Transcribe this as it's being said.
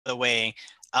the way,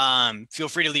 feel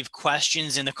free to leave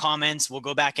questions in the comments. We'll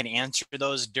go back and answer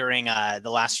those during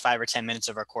the last 5 or 10 minutes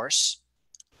of our course.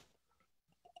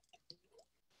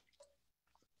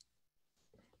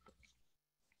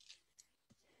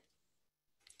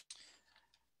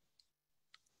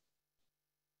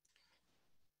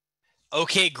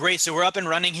 Okay, great. So we're up and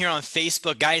running here on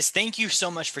Facebook. Guys, thank you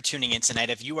so much for tuning in tonight.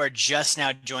 If you are just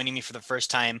now joining me for the first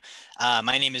time,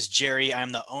 my name is Jerry.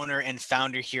 I'm the owner and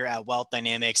founder here at Wealth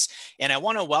Dynamics. And I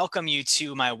want to welcome you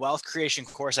to my wealth creation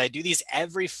course. I do these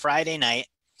every Friday night.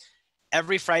 And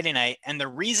the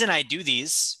reason I do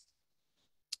these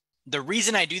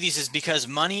is because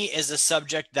money is a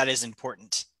subject that is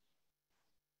important.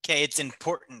 Okay, it's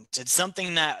important. It's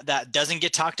something that doesn't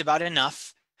get talked about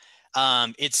enough.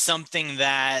 It's something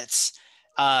that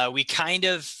we kind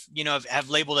of, have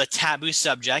labeled a taboo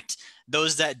subject.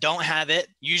 Those that don't have it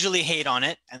usually hate on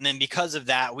it. And then because of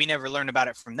that, we never learn about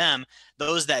it from them.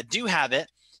 Those that do have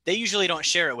it, they usually don't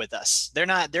share it with us. They're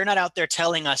not out there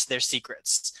telling us their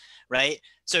secrets, right?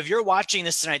 So if you're watching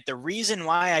this tonight, the reason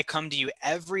why I come to you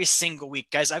every single week,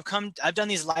 guys, I've done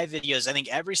these live videos, I think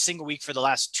every single week for the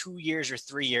last 2 years or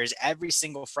 3 years, every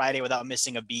single Friday without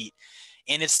missing a beat.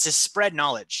 And it's to spread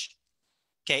knowledge.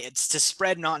 Okay, it's to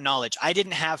spread not knowledge. I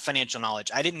didn't have financial knowledge.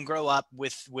 I didn't grow up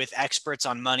with experts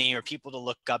on money or people to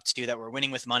look up to that were winning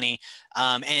with money.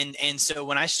 And so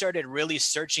when I started really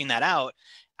searching that out,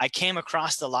 I came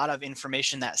across a lot of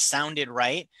information that sounded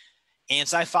right. And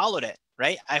so I followed it,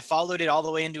 right? I followed it all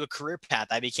the way into a career path.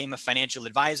 I became a financial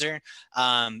advisor.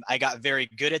 I got very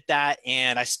good at that.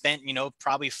 And I spent,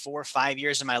 probably 4 or 5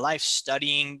 years of my life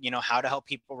studying, how to help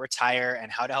people retire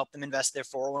and how to help them invest their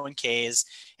 401ks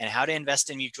and how to invest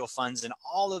in mutual funds and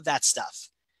all of that stuff.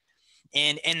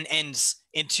 And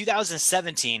in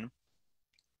 2017,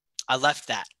 I left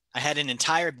that. I had an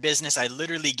entire business. I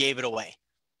literally gave it away.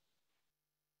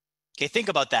 Okay, think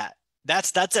about that.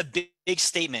 That's a big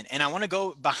statement. And I want to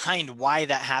go behind why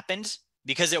that happened,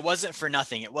 because it wasn't for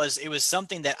nothing. It was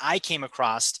something that I came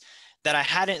across that I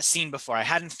hadn't seen before. I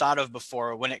hadn't thought of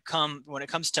before. When it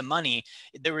comes to money,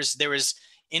 there was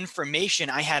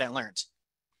information I hadn't learned.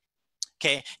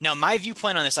 Okay. Now my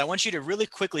viewpoint on this, I want you to really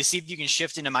quickly see if you can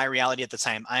shift into my reality at the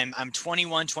time. I'm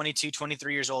 21, 22,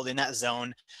 23 years old, in that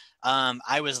zone.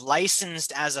 I was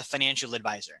licensed as a financial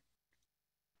advisor.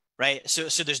 Right.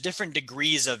 So there's different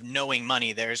degrees of knowing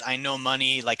money. I know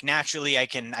money, like naturally I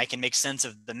can make sense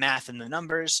of the math and the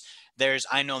numbers.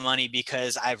 I know money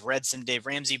because I've read some Dave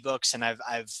Ramsey books and I've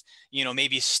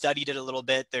maybe studied it a little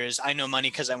bit. I know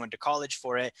money because I went to college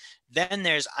for it. Then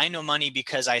I know money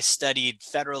because I studied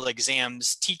federal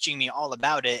exams teaching me all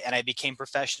about it, and I became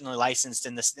professionally licensed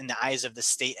in the eyes of the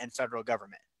state and federal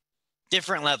government.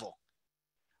 Different level.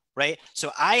 Right.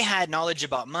 So I had knowledge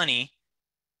about money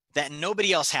that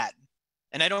nobody else had.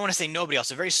 And I don't want to say nobody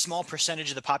else, a very small percentage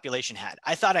of the population had.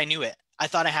 I thought I knew it. I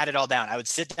thought I had it all down. I would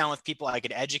sit down with people. I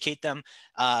could educate them,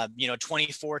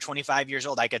 24, 25 years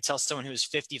old. I could tell someone who was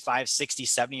 55, 60,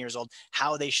 70 years old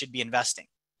how they should be investing.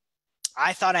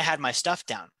 I thought I had my stuff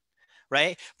down,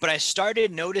 right? But I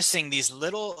started noticing these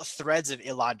little threads of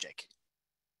illogic,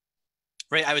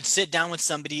 right? I would sit down with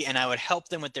somebody and I would help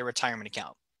them with their retirement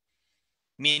account.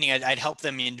 Meaning I'd help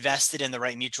them invest it in the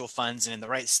right mutual funds and in the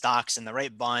right stocks and the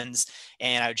right bonds.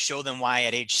 And I would show them why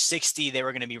at age 60, they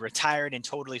were going to be retired and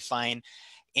totally fine.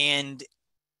 And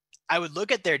I would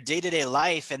look at their day-to-day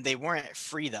life and they weren't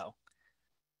free though.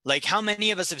 Like how many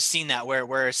of us have seen that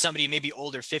where somebody may be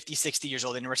older, 50, 60 years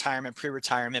old in retirement,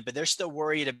 pre-retirement, but they're still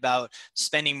worried about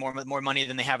spending more money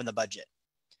than they have in the budget.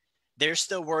 They're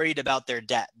still worried about their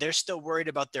debt. They're still worried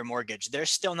about their mortgage. They're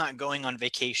still not going on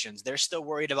vacations. They're still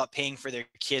worried about paying for their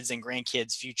kids' and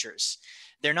grandkids' futures.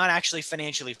 They're not actually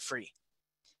financially free.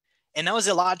 And that was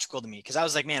illogical to me because I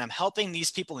was like, man, I'm helping these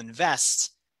people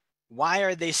invest. Why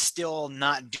are they still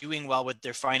not doing well with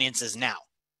their finances now?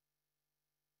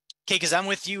 Okay, because I'm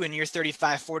with you and you're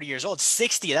 35, 40 years old.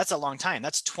 60, that's a long time.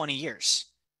 That's 20 years.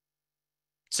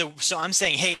 So I'm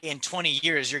saying, hey, in 20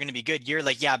 years, you're going to be good. You're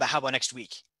like, yeah, but how about next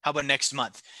week? How about next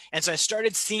month? And so I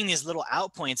started seeing these little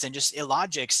outpoints and just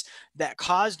illogics that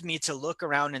caused me to look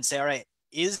around and say, all right,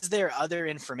 is there other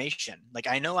information? Like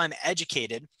I know I'm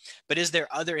educated, but is there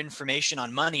other information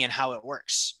on money and how it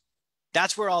works?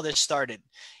 That's where all this started.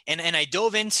 And I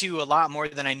dove into a lot more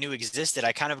than I knew existed.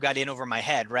 I kind of got in over my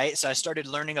head, right? So I started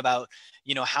learning about,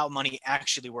 how money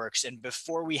actually works. And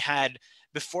before we had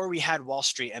Wall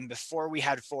Street and before we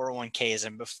had 401ks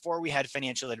and before we had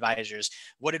financial advisors,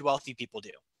 what did wealthy people do?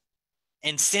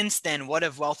 And since then, what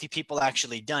have wealthy people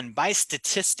actually done by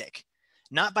statistic,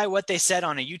 not by what they said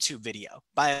on a YouTube video,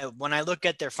 by when I look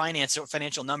at their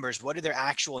financial numbers, what do their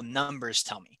actual numbers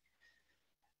tell me?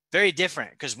 Very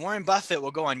different, because Warren Buffett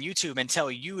will go on YouTube and tell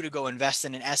you to go invest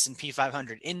in an S&P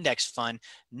 500 index fund.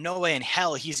 No way in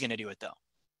hell he's going to do it though.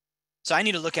 So I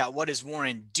need to look at what is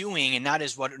Warren doing and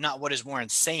not what is Warren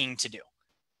saying to do.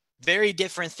 Very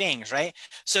different things, right?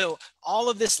 So all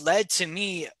of this led to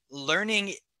me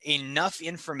learning enough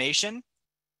information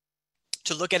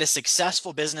to look at a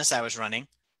successful business I was running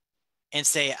and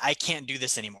say, I can't do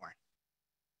this anymore.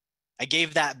 I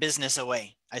gave that business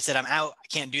away. I said, I'm out. I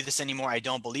can't do this anymore. I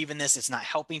don't believe in this. It's not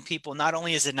helping people. Not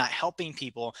only is it not helping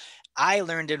people, I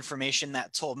learned information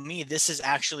that told me this is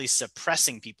actually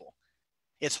suppressing people.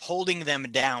 It's holding them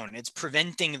down. It's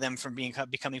preventing them from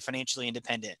becoming financially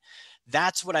independent.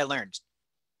 That's what I learned.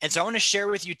 And so I want to share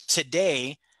with you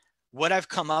today what I've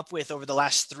come up with over the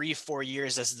last 3-4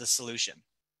 years as the solution.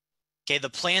 Okay, the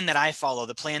plan that I follow,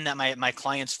 the plan that my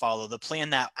clients follow, the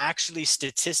plan that actually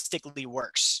statistically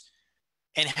works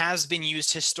and has been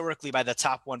used historically by the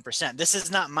top 1%. This is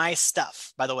not my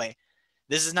stuff, by the way.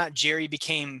 This is not Jerry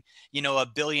became, a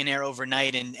billionaire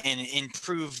overnight and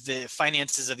improved the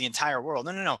finances of the entire world.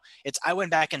 No. It's I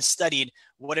went back and studied,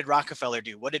 what did Rockefeller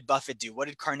do? What did Buffett do? What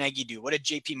did Carnegie do? What did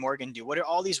JP Morgan do? What did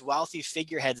all these wealthy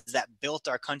figureheads that built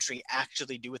our country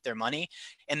actually do with their money?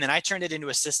 And then I turned it into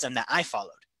a system that I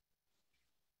followed.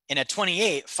 And at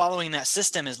 28, following that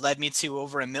system has led me to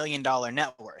over $1 million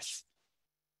net worth.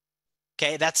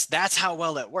 Okay, that's how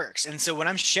well it works. And so when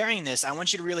I'm sharing this, I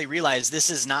want you to really realize this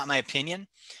is not my opinion.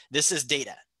 This is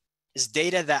data. It's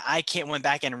data that I went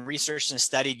back and researched and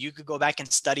studied. You could go back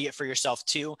and study it for yourself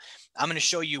too. I'm going to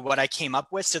show you what I came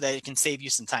up with so that it can save you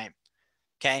some time.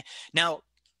 Okay. Now,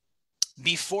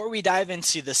 before we dive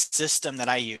into the system that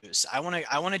I use, I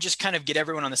want to just kind of get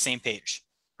everyone on the same page,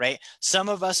 right? Some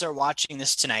of us are watching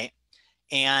this tonight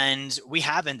and we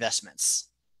have investments.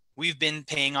 We've been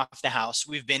paying off the house.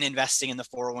 We've been investing in the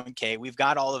 401k. We've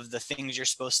got all of the things you're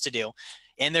supposed to do.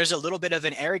 And there's a little bit of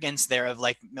an arrogance there of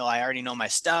like, no, I already know my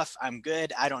stuff. I'm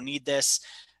good. I don't need this.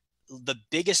 The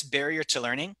biggest barrier to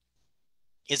learning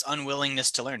is unwillingness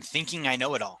to learn, thinking I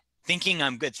know it all, thinking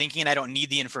I'm good, thinking I don't need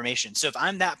the information. So if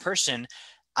I'm that person,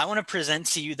 I want to present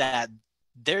to you that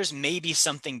there's maybe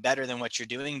something better than what you're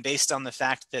doing based on the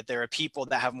fact that there are people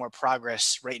that have more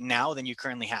progress right now than you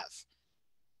currently have.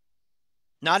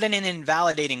 Not in an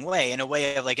invalidating way, in a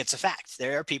way of like, it's a fact.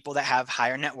 There are people that have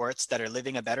higher net worths that are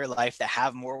living a better life, that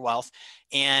have more wealth.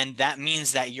 And that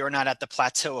means that you're not at the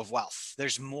plateau of wealth.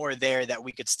 There's more there that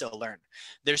we could still learn.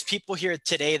 There's people here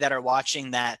today that are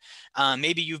watching that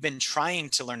maybe you've been trying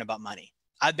to learn about money.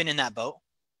 I've been in that boat.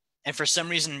 And for some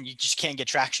reason, you just can't get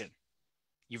traction.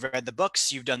 You've read the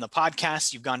books, you've done the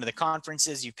podcasts, you've gone to the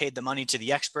conferences, you've paid the money to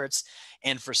the experts.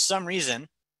 And for some reason,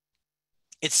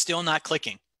 it's still not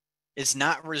clicking. It's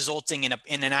not resulting in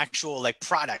an actual like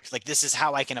product. Like, this is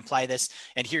how I can apply this,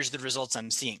 and here's the results I'm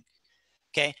seeing.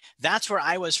 Okay, that's where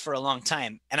I was for a long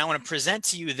time. And I want to present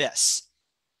to you this.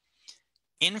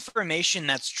 Information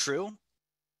that's true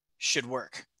should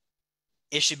work.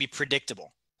 It should be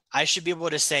predictable. I should be able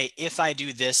to say, if I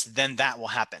do this, then that will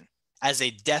happen as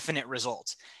a definite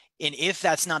result. And if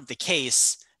that's not the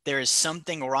case, there is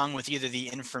something wrong with either the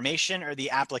information or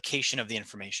the application of the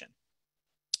information.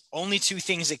 Only two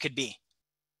things it could be.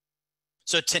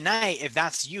 So tonight, if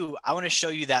that's you, I want to show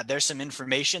you that there's some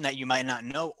information that you might not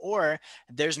know, or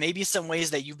there's maybe some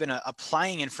ways that you've been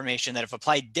applying information that if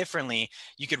applied differently,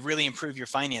 you could really improve your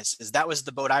finances. That was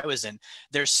the boat I was in.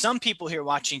 There's some people here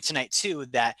watching tonight too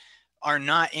that are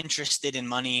not interested in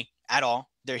money at all.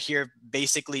 They're here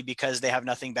basically because they have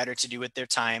nothing better to do with their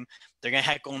time. They're going to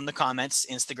heckle in the comments.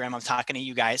 Instagram, I'm talking to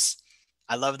you guys.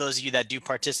 I love those of you that do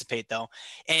participate though.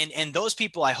 And those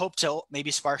people, I hope to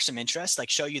maybe spark some interest, like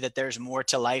show you that there's more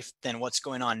to life than what's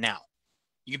going on now.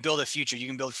 You can build a future, you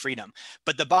can build freedom.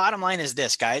 But the bottom line is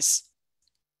this, guys.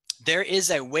 There is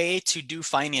a way to do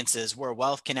finances where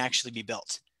wealth can actually be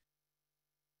built.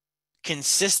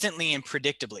 Consistently and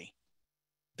predictably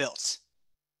built.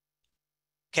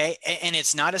 Okay, and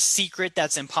it's not a secret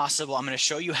that's impossible. I'm going to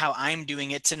show you how I'm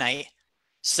doing it tonight.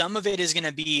 Some of it is going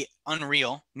to be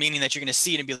unreal, meaning that you're going to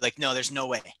see it and be like, no, there's no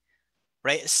way,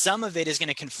 right? Some of it is going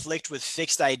to conflict with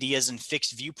fixed ideas and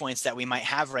fixed viewpoints that we might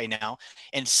have right now.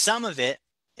 And some of it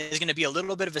is going to be a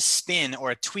little bit of a spin or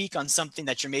a tweak on something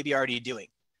that you're maybe already doing,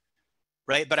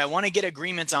 right? But I want to get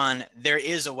agreement on there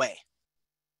is a way.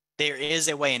 There is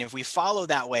a way. And if we follow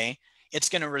that way, it's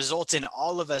going to result in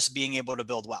all of us being able to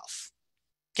build wealth.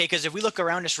 Okay, because if we look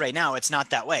around us right now, it's not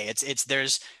that way.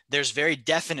 There's very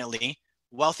definitely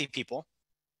wealthy people,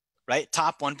 right?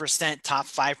 Top 1%, top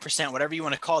 5%, whatever you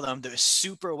want to call them, the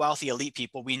super wealthy elite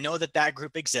people. We know that that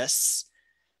group exists.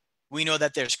 We know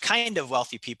that there's kind of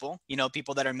wealthy people,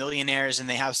 people that are millionaires and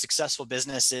they have successful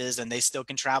businesses and they still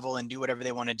can travel and do whatever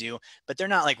they want to do, but they're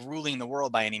not like ruling the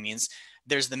world by any means.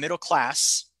 There's the middle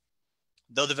class,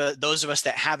 those of us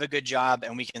that have a good job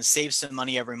and we can save some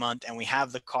money every month and we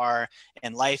have the car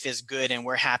and life is good and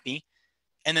we're happy.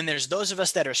 And then there's those of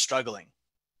us that are struggling,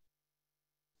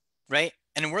 right?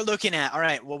 And we're looking at, all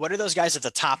right, well, what are those guys at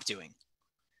the top doing?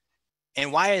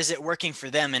 And why is it working for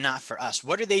them and not for us?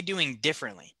 What are they doing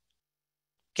differently?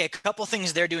 Okay, a couple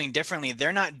things they're doing differently.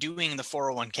 They're not doing the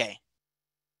 401k.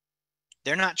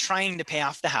 They're not trying to pay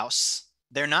off the house.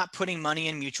 They're not putting money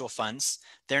in mutual funds.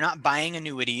 They're not buying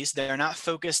annuities. They're not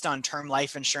focused on term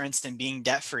life insurance and being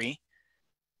debt free.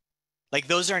 Like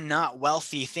those are not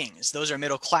wealthy things. Those are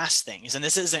middle class things. And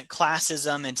this isn't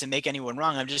classism and to make anyone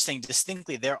wrong. I'm just saying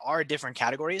distinctly there are different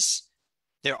categories.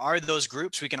 There are those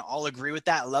groups. We can all agree with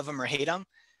that, love them or hate them.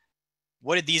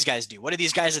 What did these guys do? What did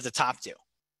these guys at the top do?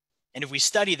 And if we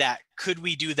study that, could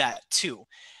we do that too?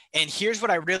 And here's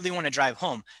what I really want to drive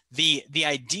home. The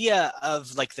idea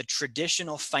of like the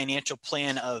traditional financial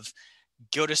plan of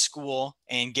go to school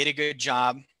and get a good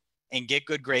job and get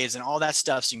good grades and all that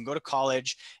stuff. So you can go to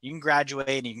college, you can graduate,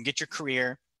 and you can get your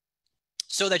career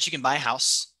so that you can buy a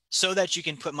house, so that you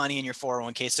can put money in your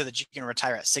 401k, so that you can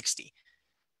retire at 60.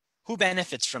 Who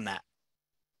benefits from that?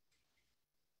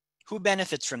 Who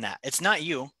benefits from that? It's not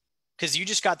you, because you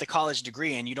just got the college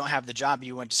degree and you don't have the job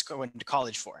you went to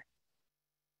college for.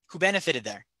 Who benefited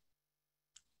there?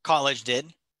 College did,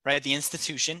 right? The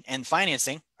institution and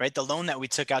financing, right? The loan that we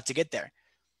took out to get there.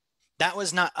 That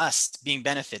was not us being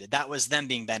benefited. That was them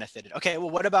being benefited. Okay, well,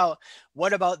 what about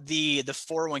the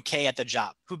 401k at the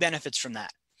job? Who benefits from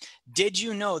that? Did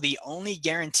you know the only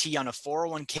guarantee on a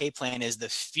 401k plan is the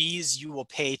fees you will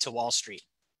pay to Wall Street?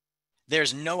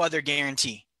 There's no other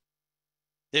guarantee.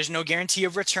 There's no guarantee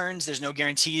of returns. There's no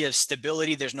guarantee of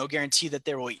stability. There's no guarantee that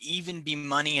there will even be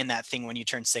money in that thing when you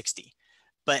turn 60.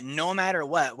 But no matter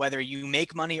what, whether you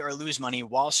make money or lose money,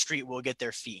 Wall Street will get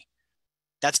their fee.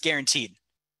 That's guaranteed.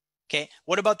 Okay,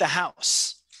 what about the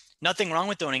house? Nothing wrong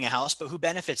with owning a house, but who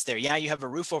benefits there? Yeah, you have a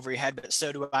roof over your head, but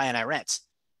so do I, and I rent.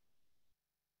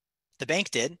 The bank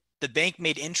did. The bank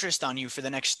made interest on you for the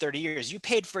next 30 years. You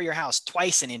paid for your house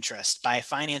twice in interest by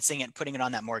financing it and putting it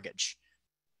on that mortgage.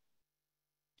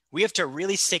 We have to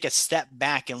really take a step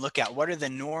back and look at what are the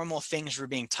normal things we're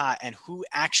being taught and who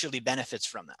actually benefits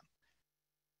from them.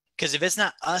 Because if it's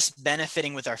not us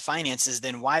benefiting with our finances,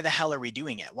 then why the hell are we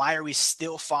doing it? Why are we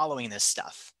still following this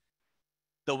stuff?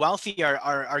 The wealthy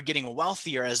are getting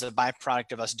wealthier as a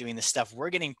byproduct of us doing this stuff.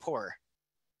 We're getting poorer.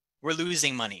 We're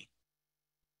losing money,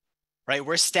 right?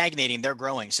 We're stagnating. They're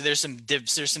growing. So there's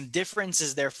some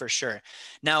differences there for sure.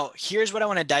 Now, here's what I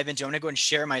want to dive into. I'm going to go and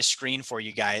share my screen for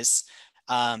you guys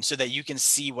so that you can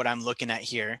see what I'm looking at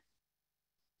here.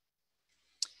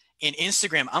 In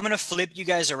Instagram, I'm going to flip you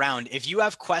guys around. If you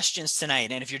have questions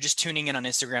tonight, and if you're just tuning in on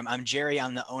Instagram, I'm Jerry.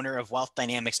 I'm the owner of Wealth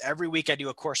Dynamics. Every week I do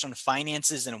a course on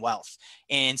finances and wealth.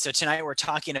 And so tonight we're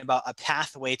talking about a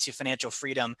pathway to financial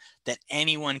freedom that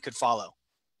anyone could follow.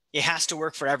 It has to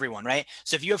work for everyone, right?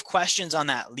 So if you have questions on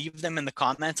that, leave them in the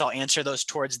comments. I'll answer those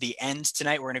towards the end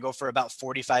tonight. We're going to go for about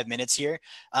 45 minutes here.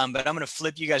 But I'm going to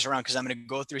flip you guys around because I'm going to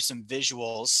go through some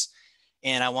visuals.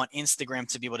 And I want Instagram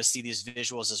to be able to see these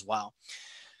visuals as well.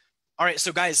 All right,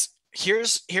 so guys,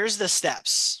 here's the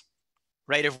steps,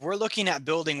 right? If we're looking at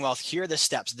building wealth, here are the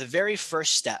steps. The very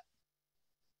first step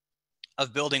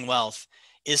of building wealth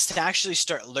is to actually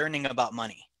start learning about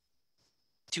money.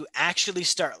 To actually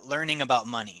start learning about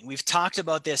money. We've talked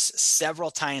about this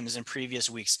several times in previous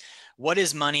weeks. What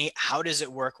is money? How does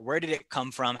it work? Where did it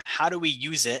come from? How do we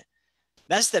use it?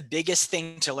 That's the biggest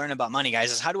thing to learn about money,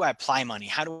 guys, is how do I apply money?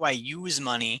 How do I use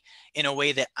money in a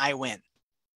way that I win?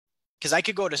 Because I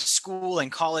could go to school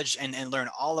and college and learn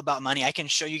all about money. I can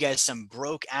show you guys some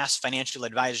broke ass financial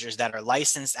advisors that are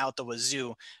licensed out the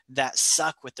wazoo that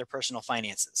suck with their personal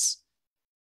finances.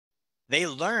 They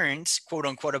learned, quote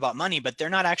unquote, about money, but they're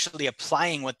not actually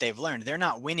applying what they've learned. They're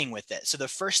not winning with it. So the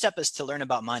first step is to learn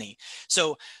about money.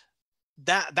 So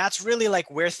that's really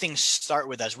like where things start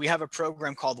with us. We have a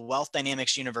program called Wealth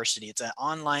Dynamics University. It's an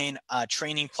online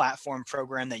training platform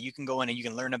program that you can go in and you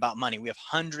can learn about money. We have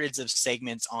hundreds of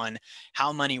segments on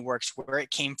how money works, where it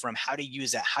came from, how to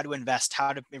use it, how to invest,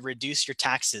 how to reduce your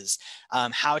taxes,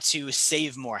 how to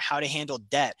save more, how to handle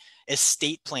debt,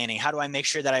 estate planning. How do I make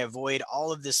sure that I avoid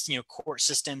all of this, court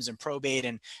systems and probate,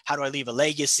 and how do I leave a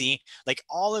legacy? Like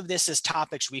all of this is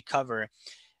topics we cover.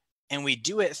 And we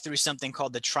do it through something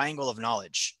called the triangle of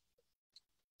knowledge.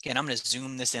 Okay, and I'm going to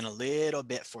zoom this in a little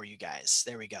bit for you guys.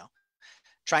 There we go.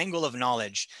 Triangle of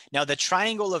knowledge. Now, the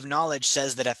triangle of knowledge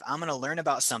says that if I'm going to learn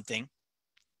about something,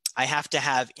 I have to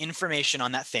have information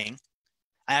on that thing.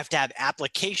 I have to have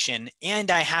application, and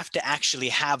I have to actually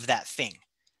have that thing.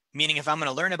 Meaning, if I'm going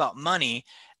to learn about money,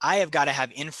 I have got to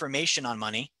have information on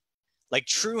money, like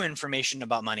true information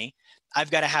about money.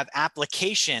 I've got to have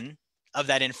application of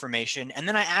that information. And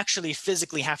then I actually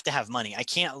physically have to have money. I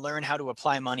can't learn how to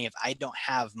apply money if I don't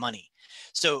have money.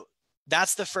 So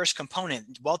that's the first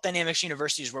component. Wealth Dynamics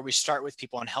University is where we start with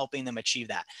people and helping them achieve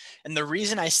that. And the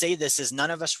reason I say this is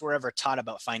none of us were ever taught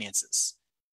about finances.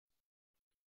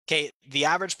 Okay, the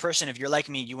average person, if you're like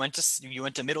me, you went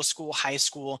to middle school, high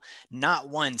school, not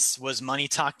once was money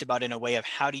talked about in a way of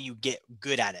how do you get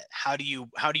good at it? How do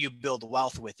you build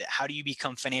wealth with it? How do you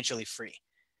become financially free?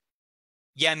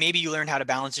 Yeah, maybe you learned how to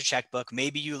balance a checkbook.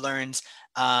 Maybe you learned,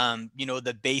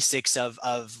 the basics of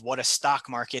what a stock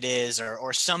market is,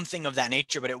 or something of that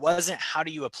nature. But it wasn't how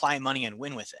do you apply money and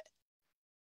win with it.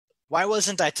 Why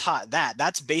wasn't I taught that?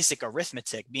 That's basic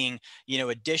arithmetic, being,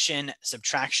 addition,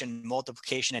 subtraction,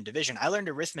 multiplication, and division. I learned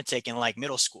arithmetic in like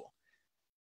middle school.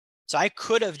 So I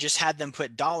could have just had them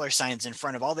put dollar signs in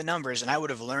front of all the numbers and I would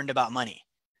have learned about money,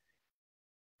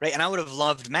 right? And I would have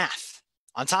loved math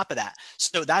on top of that.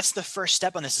 So that's the first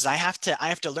step on this is I have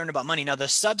to learn about money. Now the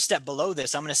sub step below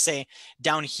this, I'm going to say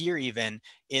down here even,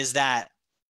 is that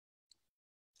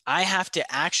I have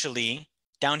to actually,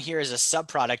 down here as a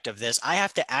subproduct of this, I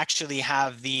have to actually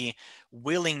have the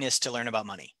willingness to learn about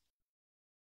money,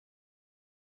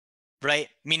 right?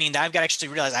 Meaning that I've got to actually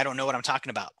realize I don't know what I'm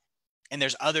talking about. And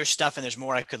there's other stuff and there's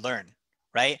more I could learn,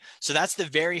 right? So that's the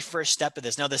very first step of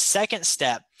this. Now, the second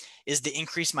step is to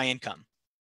increase my income,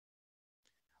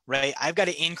 right? I've got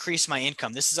to increase my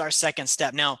income. This is our second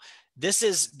step. Now, this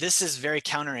is very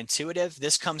counterintuitive.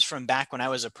 This comes from back when I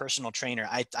was a personal trainer.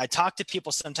 I talk to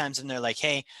people sometimes and they're like,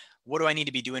 hey, what do I need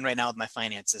to be doing right now with my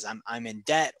finances? I'm in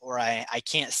debt, or I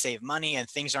can't save money and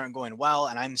things aren't going well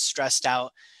and I'm stressed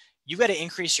out. You got to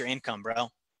increase your income, bro.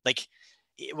 Like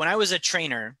when I was a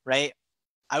trainer, right?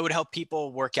 I would help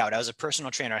people work out. I was a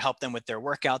personal trainer. I help them with their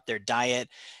workout, their diet,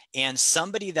 and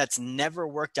somebody that's never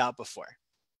worked out before,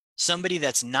 somebody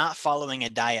that's not following a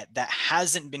diet, that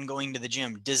hasn't been going to the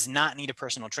gym, does not need a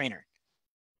personal trainer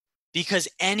because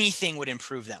anything would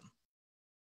improve them.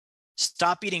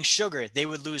 Stop eating sugar, they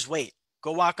would lose weight.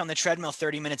 Go walk on the treadmill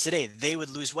 30 minutes a day, they would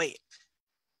lose weight.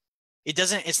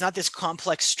 It's not this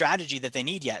complex strategy that they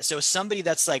need yet. So somebody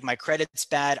that's like, my credit's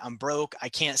bad, I'm broke, I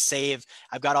can't save,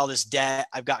 I've got all this debt,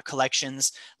 I've got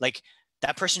collections, like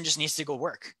that person just needs to go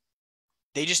work.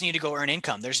 They just need to go earn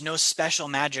income. There's no special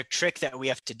magic trick that we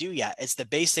have to do yet. It's the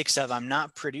basics of I'm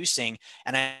not producing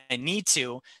and I need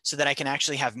to, so that I can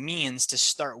actually have means to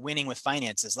start winning with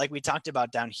finances. Like we talked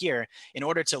about down here, in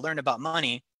order to learn about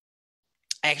money,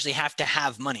 I actually have to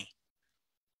have money.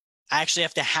 I actually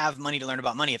have to have money to learn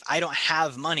about money. If I don't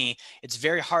have money, it's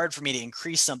very hard for me to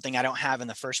increase something I don't have in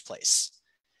the first place,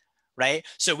 right?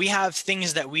 So we have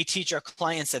things that we teach our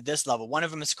clients at this level. One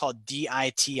of them is called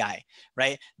DITI,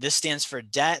 right? This stands for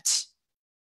debt,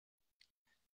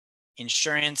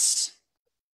 insurance,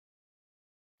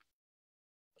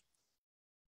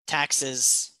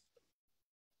 taxes,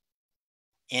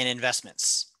 and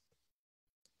investments.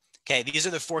 Okay, these are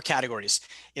the four categories.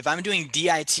 If I'm doing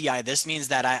DITI, this means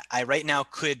that I right now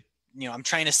could, I'm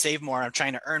trying to save more, I'm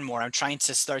trying to earn more, I'm trying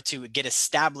to start to get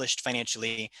established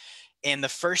financially. And the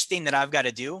first thing that I've got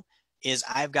to do is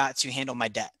I've got to handle my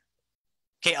debt.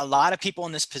 Okay, a lot of people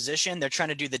in this position, they're trying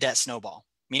to do the debt snowball,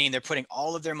 meaning they're putting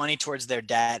all of their money towards their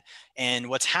debt. And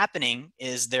what's happening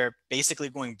is they're basically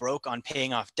going broke on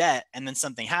paying off debt. And then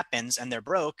something happens and they're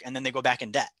broke and then they go back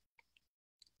in debt.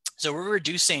 So we're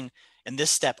reducing in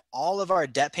this step all of our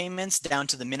debt payments down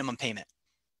to the minimum payment.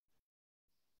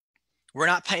 We're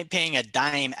not paying a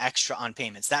dime extra on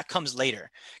payments. That comes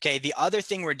later. Okay, the other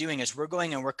thing we're doing is we're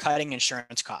going and we're cutting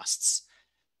insurance costs.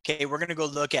 Okay, we're going to go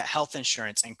look at health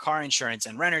insurance and car insurance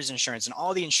and renter's insurance and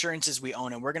all the insurances we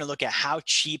own, and we're going to look at how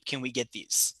cheap can we get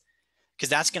these, because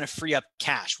that's going to free up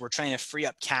cash. We're trying to free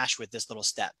up cash with this little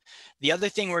step. The other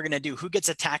thing we're going to do, who gets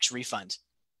a tax refund?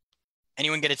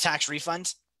 Anyone get a tax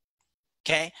refund?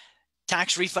 Okay,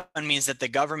 tax refund means that the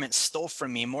government stole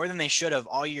from me more than they should have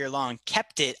all year long,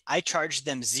 kept it, I charged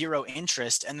them 0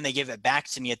 interest, and then they give it back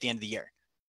to me at the end of the year.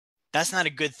 That's not a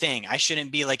good thing. I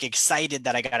shouldn't be like excited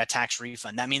that I got a tax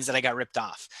refund. That means that I got ripped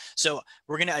off. So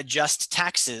we're going to adjust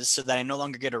taxes so that I no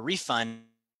longer get a refund,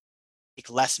 take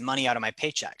less money out of my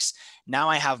paychecks. Now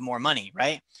I have more money,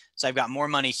 right? So I've got more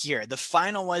money here. The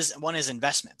final one is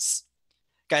investments.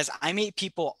 Guys, I meet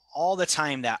people all the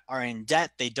time that are in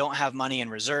debt. They don't have money in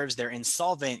reserves. They're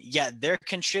insolvent, yet they're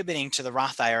contributing to the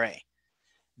Roth IRA.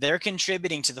 They're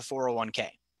contributing to the 401k.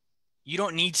 You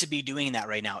don't need to be doing that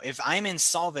right now. If I'm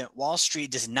insolvent, Wall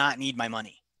Street does not need my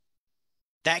money.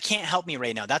 That can't help me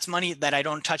right now. That's money that I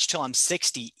don't touch till I'm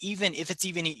 60, even if it's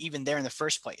even there in the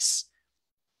first place.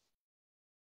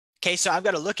 Okay, so I've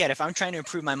got to look at if I'm trying to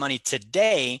improve my money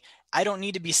today, I don't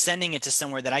need to be sending it to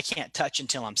somewhere that I can't touch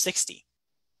until I'm 60.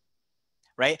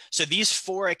 Right? So these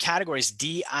four categories,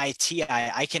 DITI,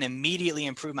 I can immediately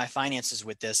improve my finances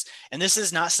with this. And this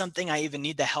is not something I even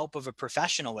need the help of a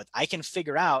professional with. I can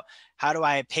figure out, how do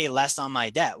I pay less on my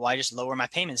debt? Well, I just lower my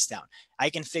payments down. I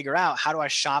can figure out, how do I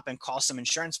shop and call some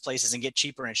insurance places and get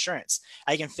cheaper insurance?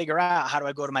 I can figure out, how do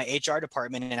I go to my HR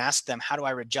department and ask them, how do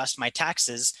I adjust my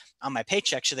taxes on my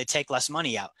paycheck so they take less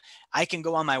money out? I can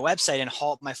go on my website and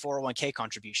halt my 401k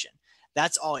contribution.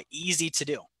 That's all easy to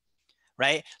do.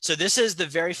 Right? So this is the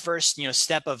very first,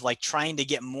 step of like trying to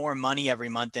get more money every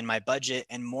month in my budget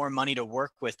and more money to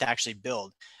work with to actually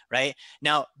build, right?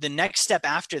 Now, the next step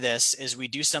after this is we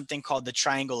do something called the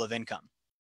triangle of income.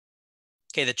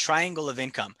 Okay, the triangle of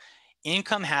income.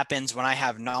 Income happens when I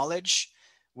have knowledge,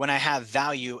 when I have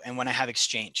value, and when I have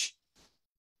exchange.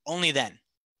 Only then,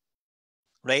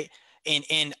 right?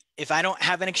 And if I don't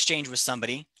have an exchange with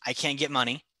somebody, I can't get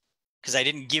money, because I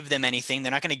didn't give them anything.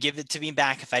 They're not going to give it to me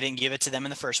back if I didn't give it to them in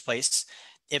the first place.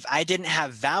 If I didn't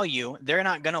have value, they're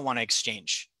not going to want to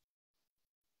exchange.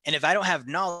 And if I don't have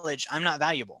knowledge, I'm not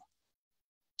valuable.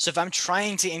 So if I'm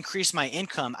trying to increase my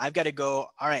income, I've got to go,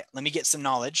 all right, let me get some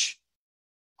knowledge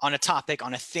on a topic,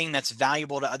 on a thing that's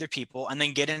valuable to other people, and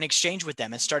then get an exchange with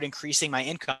them and start increasing my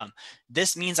income.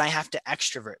 This means I have to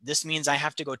extrovert. This means I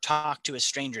have to go talk to a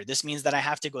stranger. This means that I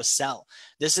have to go sell.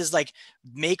 This is like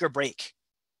make or break.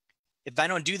 If I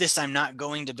don't do this, I'm not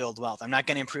going to build wealth. I'm not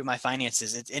going to improve my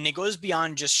finances. And it goes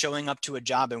beyond just showing up to a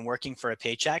job and working for a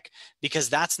paycheck, because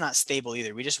that's not stable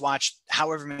either. We just watched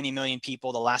however many million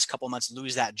people the last couple of months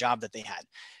lose that job that they had.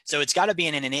 So it's got to be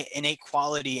an innate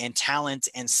quality and talent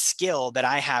and skill that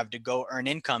I have to go earn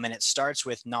income. And it starts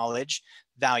with knowledge,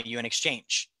 value, and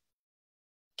exchange.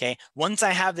 Okay. Once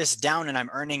I have this down and I'm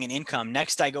earning an income,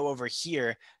 next I go over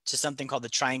here to something called the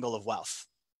triangle of wealth.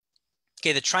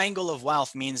 Okay, the triangle of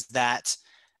wealth means that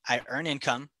I earn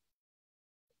income,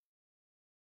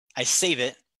 I save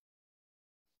it,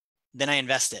 then I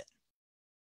invest it.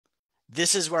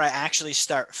 This is where I actually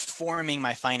start forming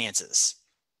my finances.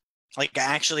 Like I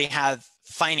actually have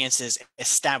finances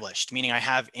established, meaning I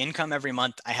have income every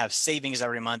month, I have savings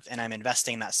every month, and I'm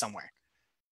investing that somewhere.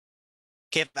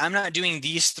 Okay, if I'm not doing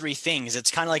these three things, it's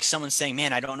kind of like someone saying,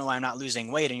 man, I don't know why I'm not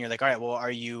losing weight. And you're like, all right, well,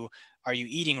 are you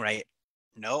eating right?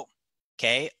 No.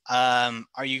 Okay.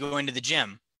 Are you going to the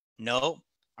gym? No.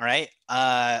 All right.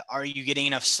 Are you getting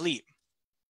enough sleep?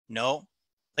 No.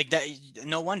 Like that,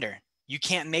 no wonder. You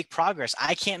can't make progress.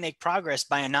 I can't make progress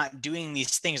by not doing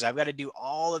these things. I've got to do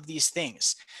all of these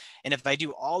things. And if I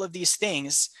do all of these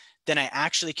things, then I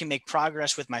actually can make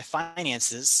progress with my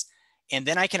finances. And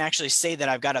then I can actually say that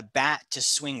I've got a bat to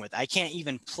swing with. I can't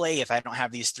even play if I don't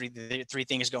have these three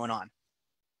things going on.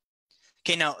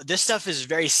 Okay, now this stuff is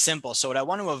very simple. So what I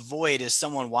want to avoid is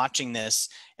someone watching this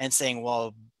and saying,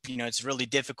 well, it's really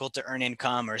difficult to earn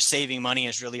income, or saving money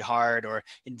is really hard, or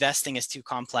investing is too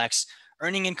complex.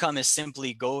 Earning income is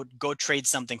simply go trade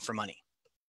something for money.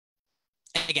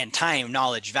 Again, time,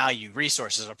 knowledge, value,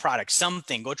 resources, a product,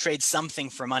 something, go trade something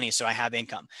for money so I have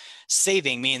income.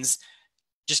 Saving means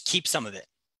just keep some of it.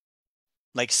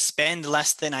 Like spend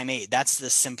less than I made. That's the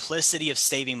simplicity of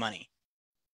saving money.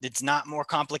 It's not more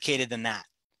complicated than that.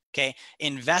 Okay.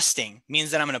 Investing means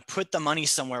that I'm going to put the money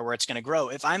somewhere where it's going to grow.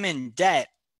 If I'm in debt,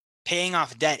 paying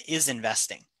off debt is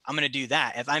investing. I'm going to do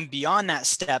that. If I'm beyond that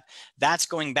step, that's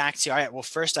going back to, all right, well,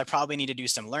 first I probably need to do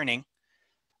some learning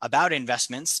about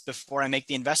investments before I make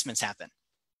the investments happen.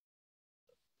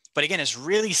 But again, it's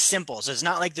really simple. So it's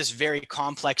not like this very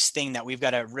complex thing that we've got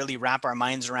to really wrap our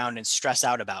minds around and stress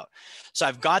out about. So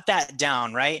I've got that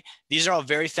down, right? These are all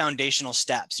very foundational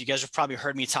steps. You guys have probably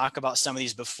heard me talk about some of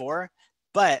these before,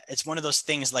 but it's one of those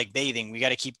things like bathing. We got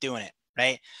to keep doing it,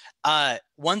 right?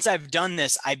 Once I've done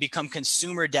this, I become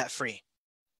consumer debt free.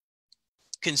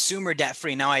 Consumer debt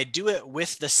free. Now I do it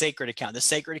with the sacred account. The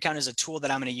sacred account is a tool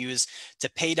that I'm going to use to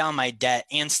pay down my debt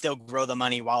and still grow the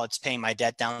money while it's paying my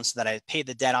debt down, so that I pay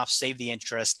the debt off, save the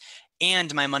interest,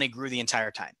 and my money grew the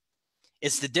entire time.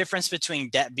 It's the difference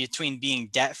between being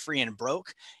debt free and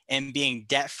broke and being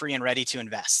debt free and ready to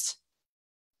invest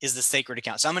is the sacred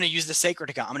account. So I'm going to use the sacred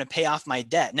account. I'm going to pay off my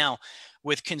debt. Now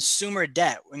with consumer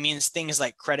debt, it means things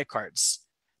like credit cards.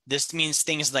 This means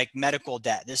things like medical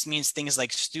debt. This means things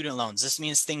like student loans. This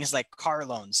means things like car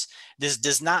loans. This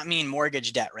does not mean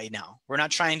mortgage debt right now. We're not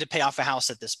trying to pay off a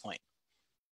house at this point.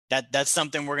 That's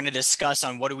something we're going to discuss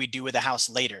on what do we do with the house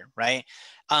later, right?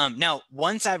 Now,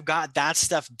 once I've got that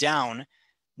stuff down,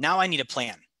 now I need a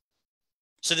plan.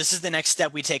 So this is the next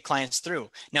step we take clients through.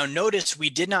 Now, notice we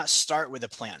did not start with a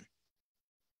plan.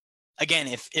 Again,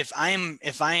 if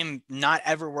I'm not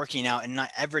ever working out and not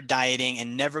ever dieting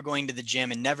and never going to the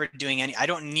gym and never doing any, I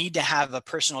don't need to have a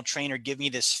personal trainer give me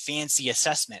this fancy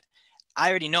assessment. I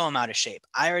already know I'm out of shape.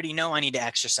 I already know I need to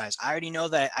exercise. I already know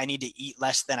that I need to eat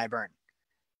less than I burn.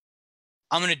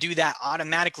 I'm going to do that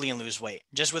automatically and lose weight.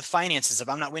 Just with finances, if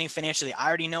I'm not winning financially, I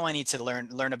already know I need to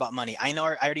learn about money. I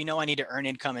already know I need to earn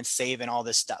income and save and all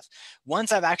this stuff.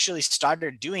 Once I've actually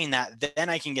started doing that, then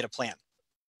I can get a plan.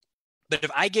 But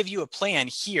if I give you a plan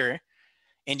here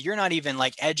and you're not even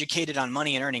like educated on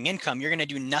money and earning income, you're going to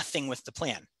do nothing with the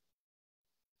plan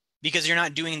because you're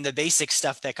not doing the basic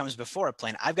stuff that comes before a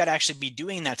plan. I've got to actually be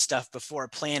doing that stuff before a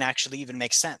plan actually even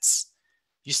makes sense.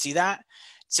 You see that?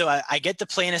 So I get the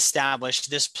plan established.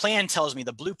 This plan tells me,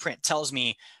 the blueprint tells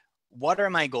me, what are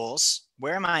my goals?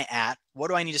 Where am I at? What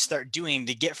do I need to start doing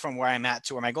to get from where I'm at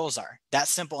to where my goals are? That's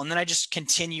simple. And then I just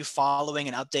continue following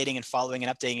and updating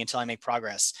until I make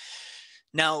progress.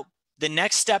 Now, the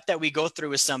next step that we go through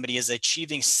with somebody is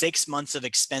achieving 6 months of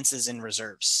expenses and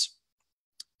reserves.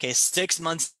 Okay, 6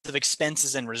 months of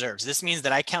expenses and reserves. This means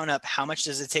that I count up how much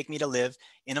does it take me to live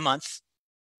in a month,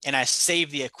 and I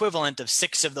save the equivalent of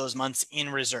 6 of those months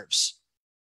in reserves.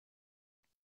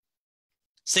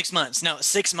 6 months. Now,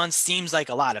 6 months seems like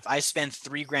a lot. If I spend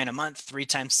 $3,000 a month, 3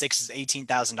 times 6 is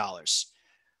 $18,000,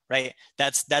 right?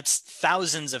 That's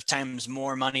thousands of times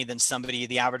more money than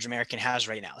the average American has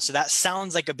right now. So that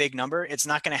sounds like a big number. It's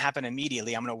not going to happen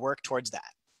immediately. I'm going to work towards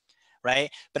that, right?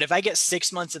 But if I get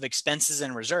 6 months of expenses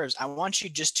and reserves, I want you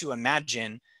just to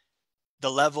imagine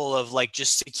the level of like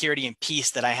just security and peace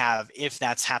that I have if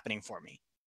that's happening for me.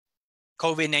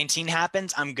 COVID-19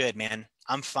 happens, I'm good, man.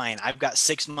 I'm fine. I've got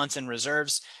 6 months in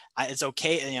reserves. It's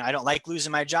okay. I don't like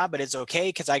losing my job, but it's okay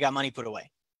because I got money put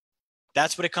away.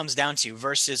 That's what it comes down to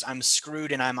versus I'm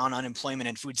screwed and I'm on unemployment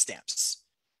and food stamps,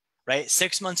 right?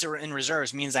 6 months in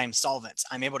reserves means I'm solvent.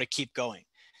 I'm able to keep going.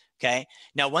 Okay.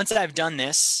 Now, once I've done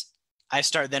this, I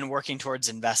start then working towards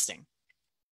investing.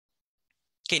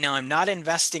 Okay. Now I'm not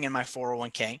investing in my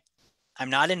 401k. I'm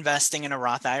not investing in a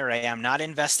Roth IRA. I'm not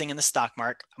investing in the stock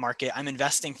market. I'm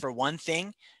investing for one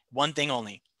thing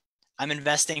only. I'm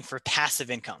investing for passive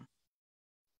income.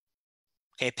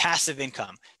 Okay, passive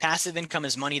income. Passive income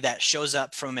is money that shows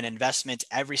up from an investment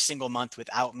every single month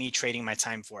without me trading my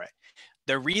time for it.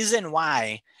 The reason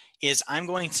why is I'm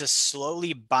going to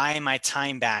slowly buy my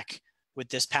time back with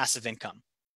this passive income.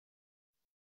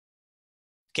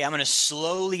 Okay, I'm going to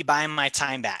slowly buy my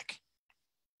time back.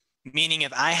 Meaning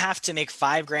if I have to make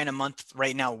 $5,000 a month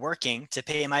right now working to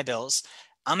pay my bills,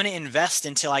 I'm going to invest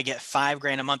until I get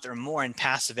 $5,000 a month or more in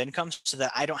passive income so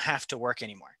that I don't have to work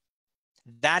anymore.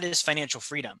 That is financial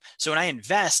freedom. So when I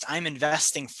invest, I'm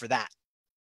investing for that.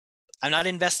 I'm not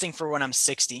investing for when I'm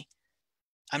 60.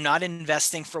 I'm not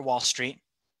investing for Wall Street.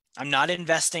 I'm not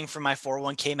investing for my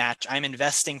 401k match. I'm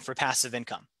investing for passive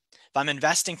income. If I'm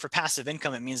investing for passive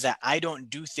income, it means that I don't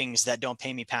do things that don't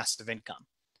pay me passive income,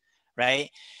 right?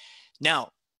 Now,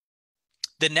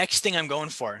 the next thing I'm going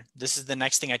for, this is the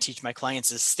next thing I teach my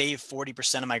clients, is save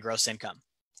 40% of my gross income.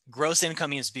 Gross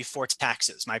income means before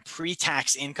taxes. My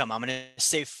pre-tax income, I'm going to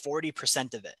save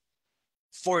 40% of it.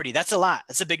 40, that's a lot.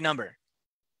 That's a big number.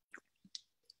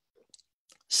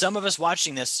 Some of us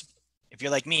watching this, if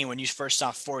you're like me, when you first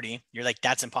saw 40, you're like,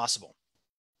 that's impossible.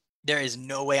 There is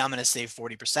no way I'm going to save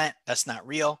 40%. That's not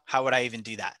real. How would I even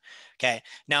do that? Okay.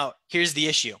 Now, here's the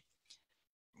issue,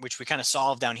 which we kind of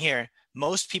solved down here.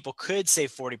 Most people could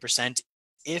save 40%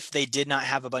 if they did not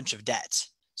have a bunch of debt.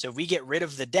 So if we get rid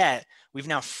of the debt, we've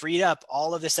now freed up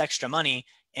all of this extra money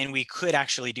and we could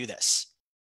actually do this.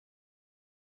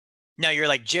 Now you're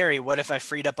like, Jerry, what if I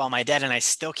freed up all my debt and I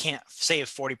still can't save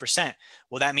 40%?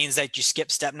 Well, that means that you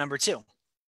skip step number 2,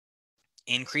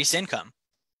 increase income.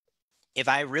 If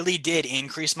I really did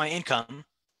increase my income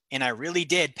and I really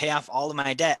did pay off all of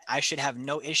my debt, I should have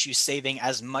no issue saving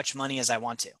as much money as I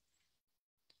want to.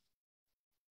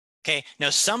 Okay, now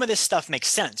some of this stuff makes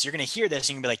sense. You're going to hear this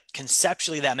and you're going to be like,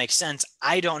 conceptually, that makes sense.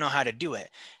 I don't know how to do it.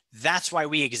 That's why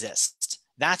we exist.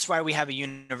 That's why we have a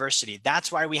university.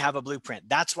 That's why we have a blueprint.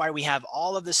 That's why we have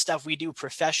all of the stuff we do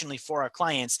professionally for our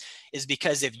clients, is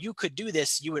because if you could do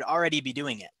this, you would already be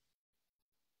doing it.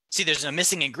 See, there's a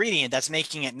missing ingredient that's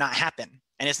making it not happen.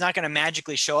 And it's not going to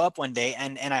magically show up one day.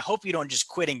 And I hope you don't just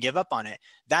quit and give up on it.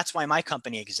 That's why my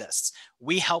company exists.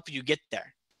 We help you get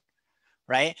there.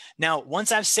 Right? Now,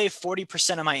 once I've saved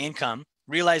 40% of my income,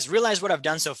 Realize what I've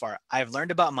done so far. I've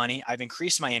learned about money. I've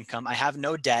increased my income. I have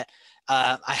no debt.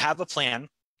 I have a plan.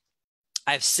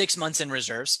 I have 6 months in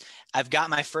reserves. I've got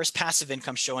my first passive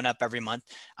income showing up every month.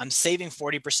 I'm saving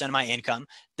 40% of my income.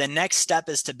 The next step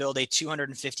is to build a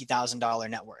 $250,000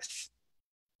 net worth.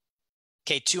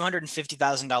 Okay,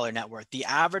 $250,000 net worth. The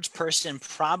average person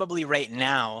probably right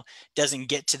now doesn't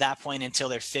get to that point until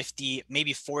they're 50,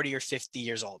 maybe 40 or 50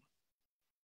 years old.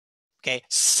 Okay,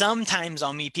 sometimes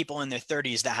I'll meet people in their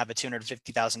 30s that have a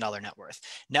 $250,000 net worth.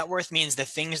 Net worth means the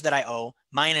things that I owe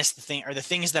minus the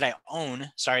things that I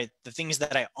own. Sorry, the things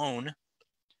that I own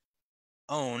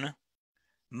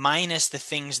minus the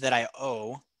things that I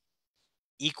owe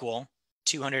equal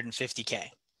 250K,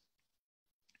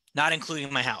 not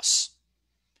including my house.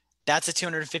 That's a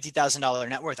 $250,000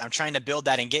 net worth. I'm trying to build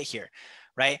that and get here,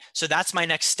 right? So that's my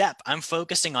next step. I'm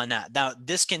focusing on that. Now,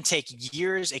 this can take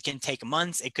years, it can take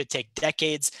months, it could take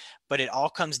decades, but it all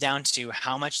comes down to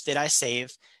how much did I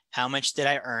save, how much did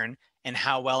I earn, and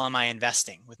how well am I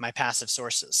investing with my passive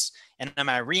sources? And am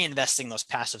I reinvesting those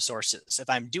passive sources?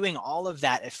 If I'm doing all of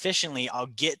that efficiently, I'll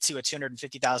get to a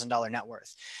 $250,000 net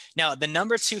worth. Now, the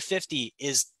number 250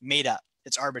 is made up.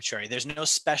 It's arbitrary. There's no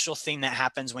special thing that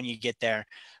happens when you get there.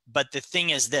 But the thing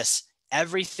is this,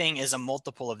 everything is a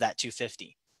multiple of that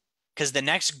 250, because the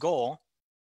next goal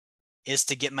is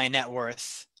to get my net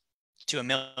worth to $1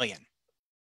 million.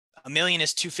 $1 million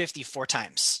is 250 4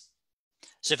 times.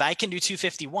 So if I can do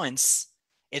 250 once,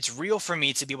 it's real for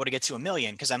me to be able to get to $1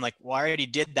 million, because I'm like, well, I already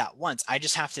did that once. I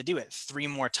just have to do it 3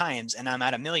 more times and I'm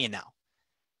at $1 million now.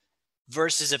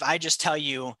 Versus if I just tell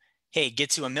you, hey, get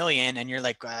to $1 million, and you're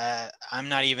like, I'm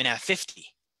not even at 50.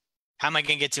 How am I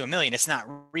going to get to $1 million? It's not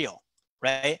real,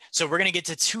 right? So we're going to get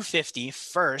to 250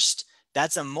 first.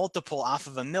 That's a multiple off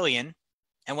of $1 million.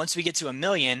 And once we get to $1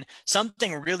 million,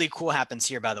 something really cool happens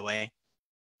here, by the way.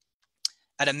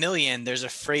 At $1 million, there's a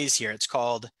phrase here. It's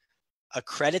called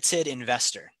accredited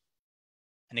investor.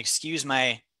 And excuse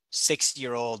my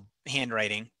 6-year-old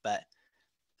handwriting, but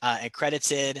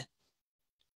accredited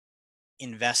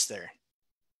investor.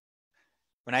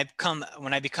 When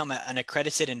I become an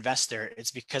accredited investor,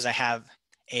 it's because I have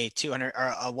a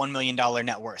 $1 million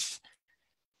net worth.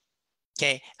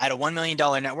 Okay, at a $1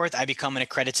 million net worth, I become an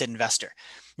accredited investor.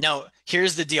 Now,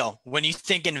 here's the deal. When you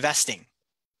think investing,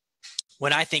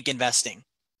 when I think investing,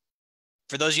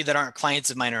 for those of you that aren't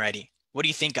clients of mine already, what do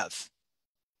you think of?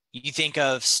 You think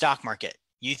of stock market.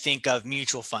 You think of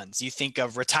mutual funds. You think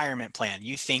of retirement plan.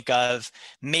 You think of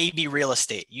maybe real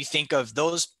estate. You think of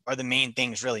those are the main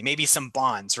things, really. Maybe some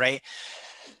bonds, right?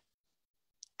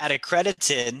 At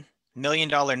accredited $1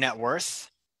 million net worth,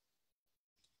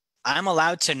 I'm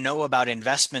allowed to know about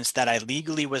investments that I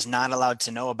legally was not allowed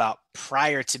to know about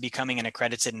prior to becoming an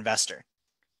accredited investor.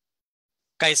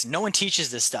 Guys, no one teaches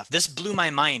this stuff. This blew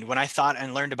my mind when I thought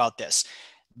and learned about this.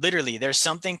 Literally, there's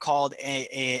something called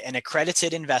an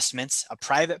accredited investments, a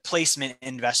private placement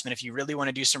investment, if you really want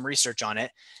to do some research on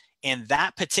it. And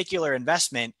that particular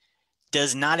investment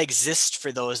does not exist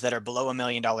for those that are below $1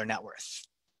 million net worth.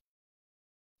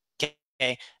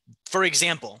 Okay. For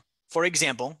example,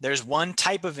 there's one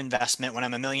type of investment when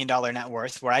I'm $1 million net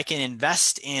worth where I can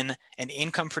invest in an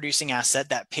income producing asset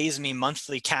that pays me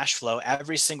monthly cash flow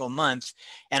every single month,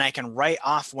 and I can write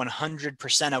off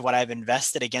 100% of what I've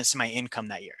invested against my income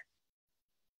that year.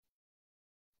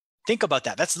 Think about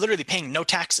that. That's literally paying no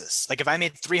taxes. Like if I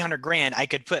made 300 grand, I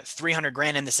could put 300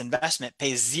 grand in this investment,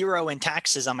 pay 0 in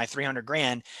taxes on my 300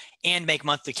 grand, and make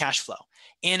monthly cash flow.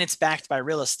 And it's backed by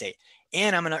real estate.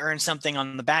 And I'm going to earn something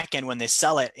on the back end when they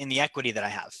sell it in the equity that I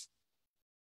have.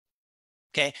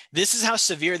 Okay, this is how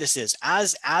severe this is.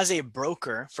 As a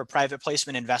broker for private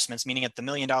placement investments, meaning at the $1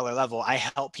 million level, I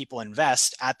help people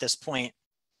invest at this point.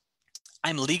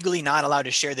 I'm legally not allowed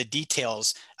to share the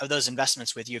details of those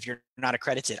investments with you if you're not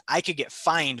accredited. I could get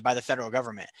fined by the federal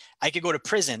government. I could go to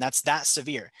prison. That's that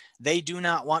severe. They do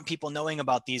not want people knowing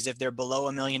about these if they're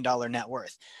below $1 million net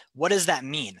worth. What does that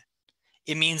mean?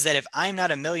 It means that if I'm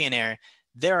not a millionaire,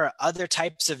 there are other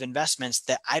types of investments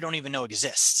that I don't even know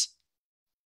exist.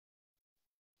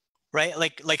 Right?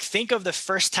 Like think of the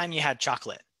first time you had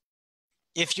chocolate.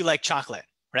 If you like chocolate,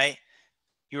 right?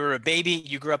 You were a baby,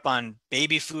 you grew up on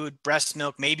baby food, breast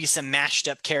milk, maybe some mashed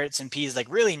up carrots and peas, like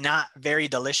really not very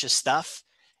delicious stuff.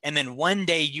 And then one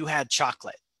day you had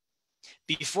chocolate.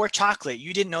 Before chocolate,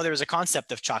 you didn't know there was a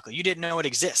concept of chocolate. You didn't know it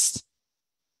exists.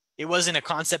 It wasn't a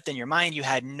concept in your mind. You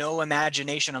had no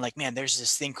imagination on like, man, there's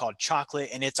this thing called chocolate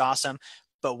and it's awesome.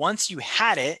 But once you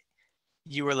had it,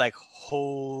 you were like,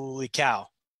 holy cow,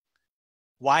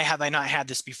 why have I not had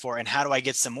this before? And how do I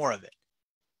get some more of it?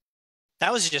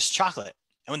 That was just chocolate.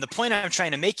 And the point I'm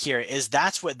trying to make here is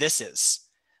that's what this is.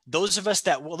 Those of us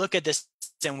that will look at this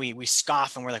and we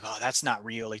scoff and we're like, oh, that's not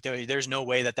real. Like there's no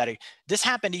way that this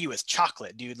happened to you with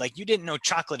chocolate, dude. Like you didn't know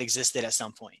chocolate existed at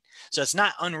some point. So it's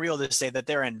not unreal to say that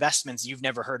there are investments you've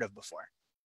never heard of before.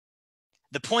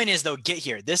 The point is though, get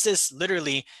here. This is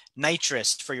literally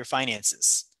nitrous for your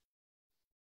finances.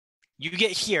 You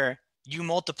get here, you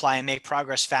multiply and make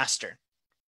progress faster.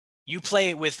 You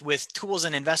play with tools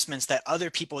and investments that other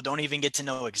people don't even get to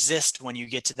know exist when you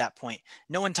get to that point.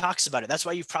 No one talks about it. That's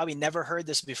why you've probably never heard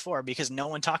this before, because no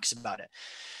one talks about it.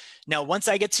 Now, once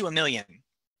I get to $1 million,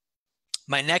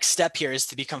 my next step here is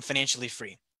to become financially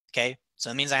free. Okay.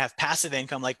 So it means I have passive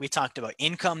income, like we talked about,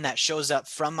 income that shows up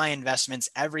from my investments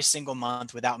every single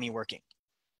month without me working,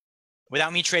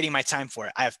 without me trading my time for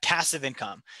it. I have passive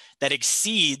income that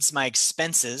exceeds my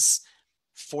expenses,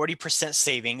 40%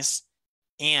 savings,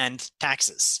 and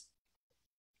taxes.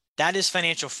 That is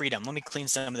financial freedom. Let me clean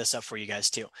some of this up for you guys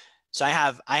too. So I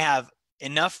have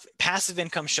enough passive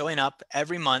income showing up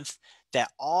every month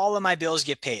that all of my bills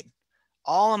get paid.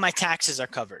 All of my taxes are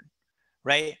covered,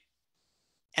 right?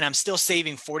 And I'm still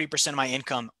saving 40% of my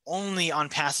income only on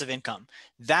passive income.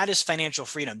 That is financial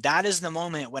freedom. That is the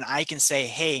moment when I can say,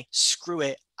 hey, screw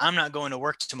it. I'm not going to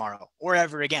work tomorrow or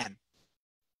ever again.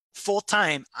 Full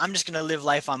time, I'm just going to live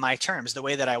life on my terms the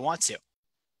way that I want to.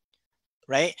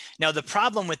 Right? Now, the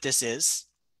problem with this is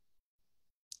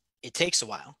it takes a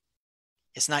while.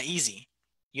 It's not easy.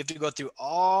 You have to go through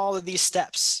all of these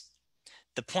steps.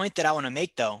 The point that I want to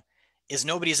make, though, is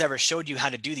nobody's ever showed you how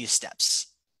to do these steps.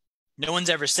 No one's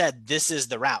ever said, this is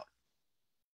the route.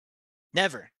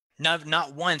 Never.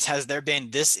 Not once has there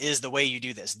been, this is the way you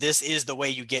do this. This is the way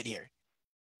you get here.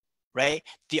 Right?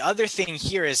 The other thing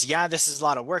here is, yeah, this is a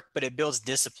lot of work, but it builds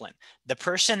discipline. The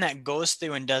person that goes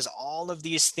through and does all of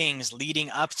these things leading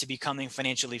up to becoming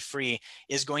financially free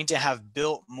is going to have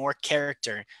built more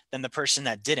character than the person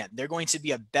that didn't. They're going to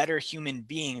be a better human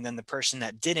being than the person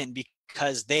that didn't,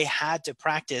 because they had to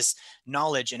practice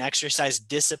knowledge and exercise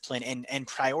discipline and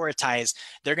prioritize.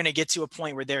 They're going to get to a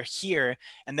point where they're here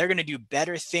and they're going to do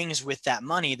better things with that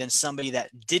money than somebody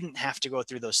that didn't have to go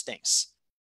through those things.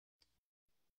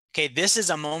 Okay, this is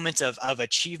a moment of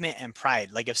achievement and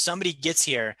pride. Like if somebody gets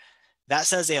here, that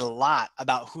says a lot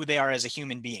about who they are as a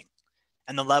human being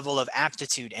and the level of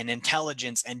aptitude and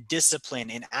intelligence and discipline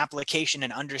and application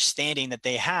and understanding that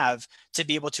they have to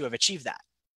be able to have achieved that.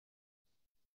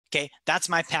 Okay, that's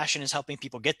my passion, is helping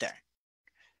people get there.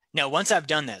 Now, once I've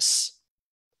done this,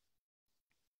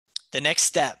 the next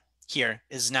step here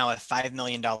is now a $5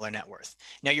 million net worth.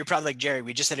 Now you're probably like, Jerry,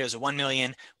 we just said it was a 1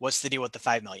 million. What's the deal with the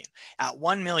 5 million? At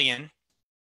 1 million,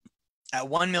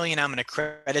 I'm an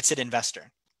accredited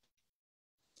investor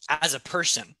as a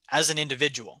person, as an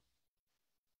individual.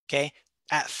 Okay.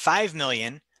 At 5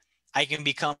 million, I can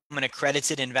become an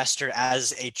accredited investor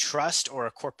as a trust or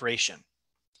a corporation.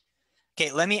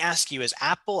 Okay. Let me ask you, is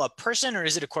Apple a person or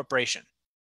is it a corporation?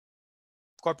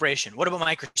 Corporation. What about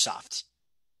Microsoft?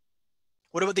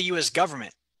 What about the US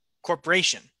government?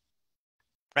 Corporation,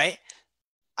 right?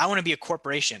 I want to be a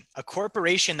corporation. A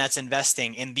corporation that's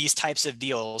investing in these types of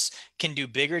deals can do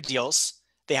bigger deals.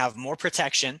 They have more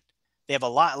protection. They have a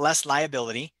lot less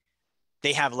liability.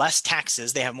 They have less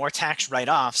taxes. They have more tax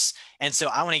write-offs. And so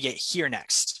I want to get here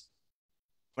next.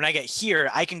 When I get here,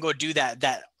 I can go do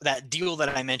that deal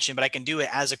that I mentioned, but I can do it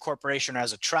as a corporation or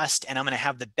as a trust. And I'm going to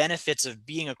have the benefits of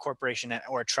being a corporation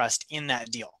or a trust in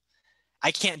that deal. I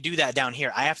can't do that down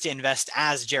here. I have to invest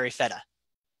as Jerry Fetta.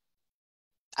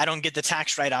 I don't get the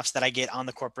tax write-offs that I get on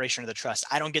the corporation or the trust.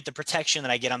 I don't get the protection that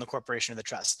I get on the corporation or the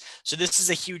trust. So this is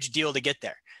a huge deal to get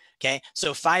there. Okay.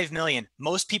 So 5 million,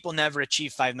 most people never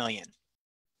achieve 5 million.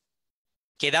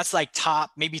 Okay. That's like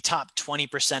maybe top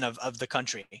 20% of the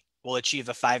country will achieve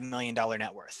a $5 million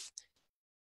net worth.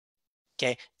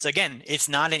 Okay. So again, it's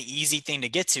not an easy thing to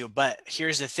get to, but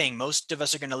here's the thing. Most of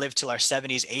us are going to live till our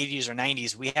 70s, 80s, or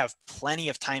 90s. We have plenty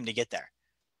of time to get there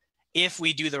if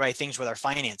we do the right things with our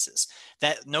finances.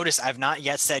 That, notice, I've not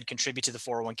yet said contribute to the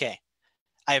 401k.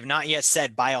 I have not yet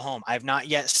said buy a home. I have not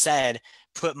yet said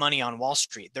put money on Wall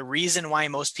Street. The reason why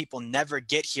most people never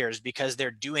get here is because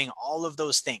they're doing all of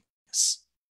those things.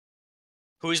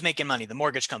 Who's making money? The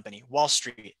mortgage company, Wall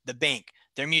Street, the bank,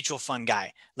 their mutual fund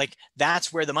guy. Like,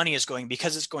 that's where the money is going.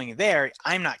 Because it's going there,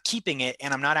 I'm not keeping it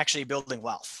and I'm not actually building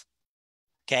wealth.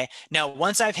 Okay. Now,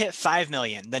 once I've hit 5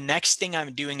 million, the next thing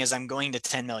I'm doing is I'm going to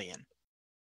 10 million.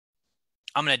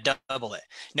 I'm going to double it.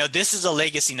 Now, this is a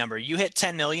legacy number. You hit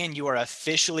 10 million, you are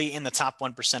officially in the top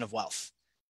 1% of wealth.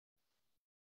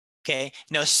 Okay.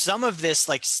 Now, some of this,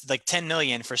 like 10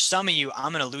 million, for some of you,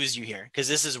 I'm gonna lose you here because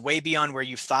this is way beyond where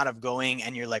you've thought of going,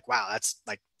 and you're like, wow,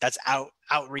 that's out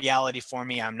reality for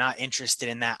me. I'm not interested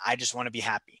in that. I just want to be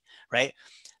happy, right?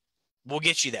 We'll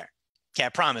get you there. Okay, I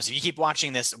promise. If you keep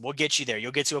watching this, we'll get you there.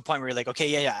 You'll get to a point where you're like, okay,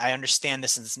 yeah, I understand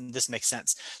this, and this makes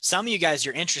sense. Some of you guys,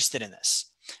 you're interested in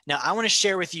this. Now, I want to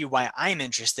share with you why I'm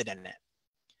interested in it.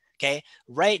 Okay,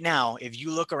 right now, if you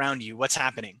look around you, what's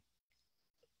happening?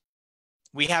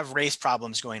 We have race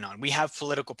problems going on. We have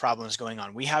political problems going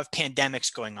on. We have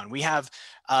pandemics going on. We have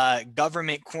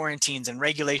government quarantines and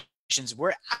regulations.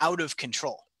 We're out of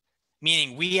control,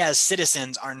 meaning we as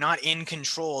citizens are not in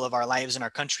control of our lives in our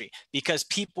country because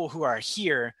people who are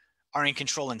here are in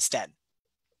control instead.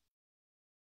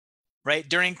 Right?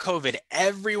 During COVID,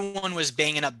 everyone was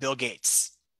banging up Bill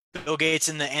Gates. Bill Gates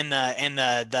and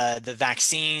the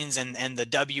vaccines and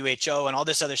the WHO and all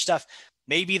this other stuff.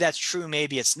 Maybe that's true,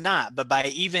 maybe it's not. But by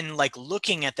even like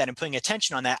looking at that and putting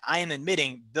attention on that, I am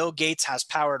admitting Bill Gates has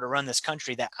power to run this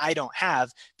country that I don't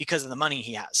have because of the money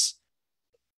he has.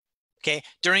 Okay.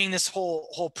 During this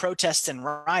whole protests and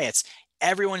riots,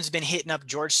 everyone's been hitting up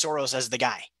George Soros as the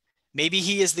guy. Maybe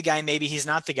he is the guy, maybe he's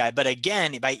not the guy. But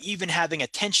again, by even having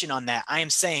attention on that, I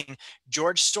am saying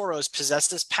George Soros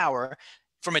possesses power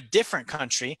from a different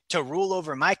country to rule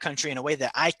over my country in a way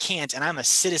that I can't, and I'm a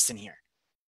citizen here.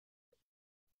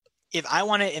 If I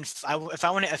want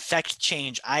to affect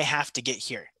change, I have to get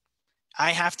here.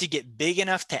 I have to get big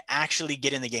enough to actually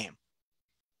get in the game.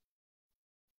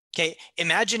 Okay,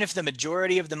 imagine if the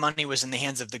majority of the money was in the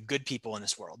hands of the good people in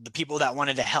this world, the people that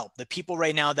wanted to help, the people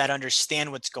right now that understand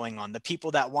what's going on, the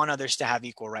people that want others to have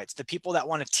equal rights, the people that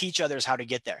want to teach others how to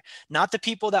get there, not the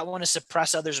people that want to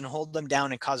suppress others and hold them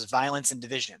down and cause violence and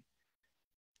division.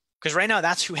 Because right now,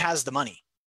 that's who has the money.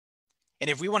 And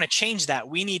if we want to change that,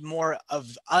 we need more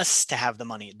of us to have the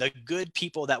money. The good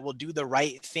people that will do the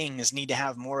right things need to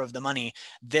have more of the money,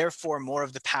 therefore, more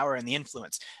of the power and the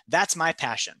influence. That's my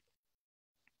passion.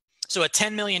 So a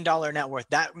 $10 million net worth,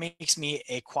 that makes me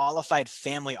a qualified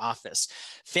family office.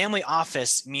 Family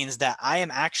office means that I am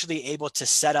actually able to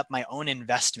set up my own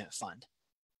investment fund.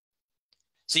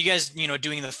 So you guys,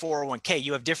 doing the 401k,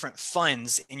 you have different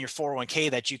funds in your 401k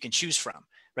that you can choose from,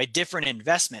 right? Different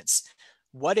investments.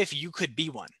 What if you could be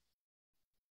one?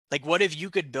 Like, what if you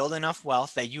could build enough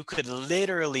wealth that you could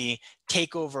literally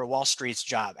take over Wall Street's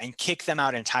job and kick them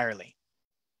out entirely?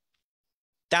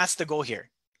 That's the goal here.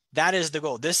 That is the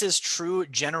goal. This is true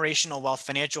generational wealth,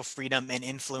 financial freedom, and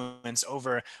influence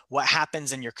over what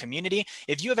happens in your community.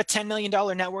 If you have a $10 million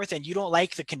net worth and you don't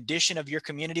like the condition of your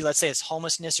community, let's say it's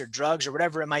homelessness or drugs or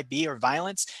whatever it might be, or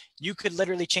violence, you could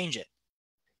literally change it.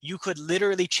 You could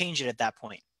literally change it at that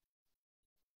point.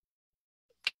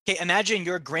 Okay, imagine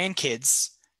your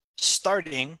grandkids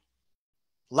starting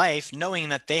life knowing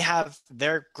that they have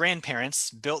their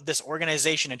grandparents built this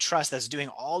organization and trust that's doing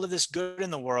all of this good in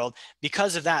the world.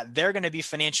 Because of that, they're going to be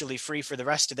financially free for the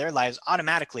rest of their lives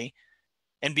automatically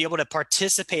and be able to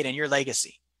participate in your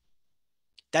legacy.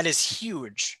 That is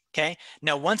huge. Okay.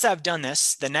 Now, once I've done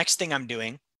this, the next thing I'm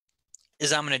doing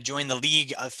is I'm going to join the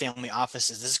League of Family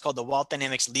Offices. This is called the Wealth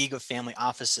Dynamics League of Family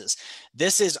Offices.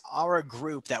 This is our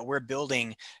group that we're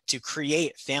building to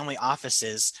create family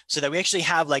offices so that we actually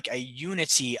have like a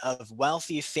unity of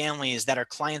wealthy families that are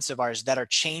clients of ours that are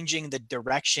changing the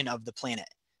direction of the planet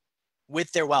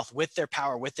with their wealth, with their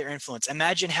power, with their influence.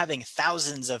 Imagine having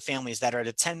thousands of families that are at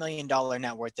a $10 million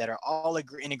net worth that are all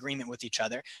in agreement with each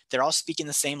other. They're all speaking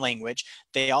the same language.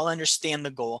 They all understand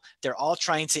the goal. They're all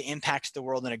trying to impact the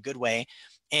world in a good way.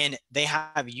 And they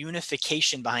have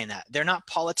unification behind that. They're not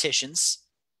politicians.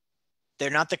 They're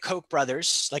not the Koch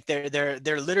brothers. Like they're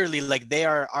literally like they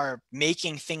are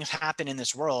making things happen in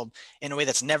this world in a way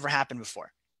that's never happened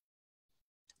before.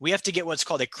 We have to get what's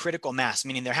called a critical mass,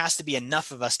 meaning there has to be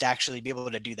enough of us to actually be able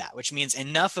to do that, which means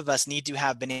enough of us need to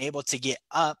have been able to get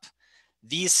up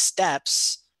these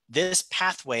steps, this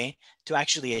pathway to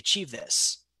actually achieve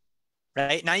this.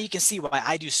 Right now, you can see why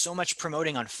I do so much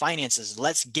promoting on finances.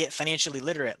 Let's get financially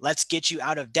literate. Let's get you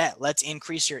out of debt. Let's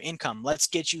increase your income. Let's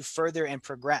get you further and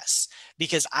progress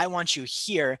because I want you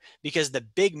here because the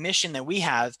big mission that we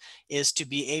have is to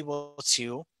be able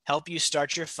to help you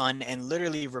start your fund and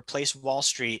literally replace Wall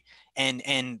Street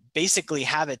and basically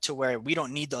have it to where we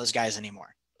don't need those guys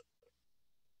anymore.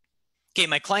 Okay,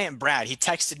 my client Brad, he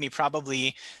texted me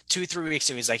probably 2-3 weeks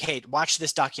ago. He's like, hey, watch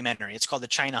this documentary. It's called The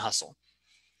China Hustle.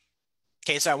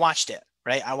 Okay, so I watched it,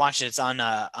 right? I watched it. It's on,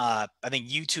 I think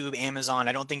YouTube, Amazon.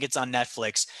 I don't think it's on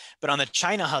Netflix. But on the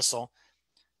China Hustle,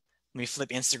 let me flip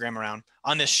Instagram around.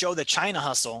 On this show, The China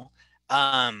Hustle,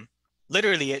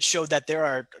 Literally, it showed that there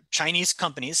are Chinese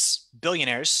companies,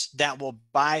 billionaires, that will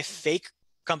buy fake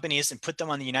companies and put them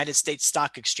on the United States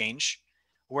Stock Exchange,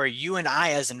 where you and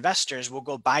I, as investors, will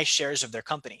go buy shares of their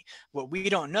company. What we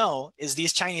don't know is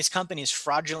these Chinese companies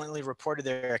fraudulently reported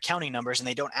their accounting numbers and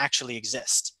they don't actually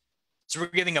exist. So we're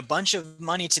giving a bunch of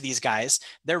money to these guys.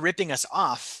 They're ripping us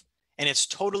off, and it's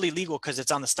totally legal because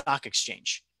it's on the stock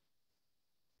exchange.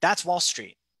 That's Wall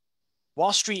Street.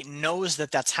 Wall Street knows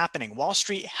that that's happening. Wall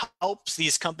Street helps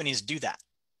these companies do that.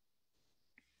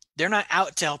 They're not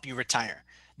out to help you retire.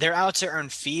 They're out to earn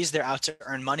fees. They're out to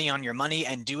earn money on your money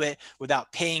and do it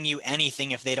without paying you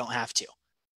anything if they don't have to.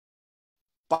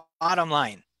 Bottom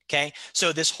line, okay?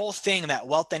 So this whole thing that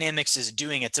Wealth Dynamics is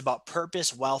doing, it's about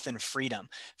purpose, wealth, and freedom.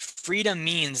 Freedom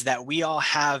means that we all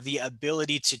have the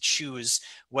ability to choose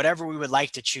whatever we would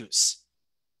like to choose,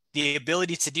 the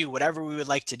ability to do whatever we would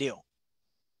like to do.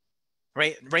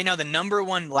 Right now, the number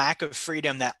one lack of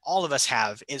freedom that all of us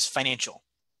have is financial.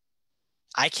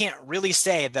 I can't really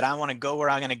say that I want to go where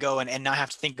I'm going to go and not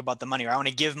have to think about the money, or I want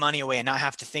to give money away and not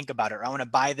have to think about it, or I want to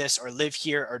buy this or live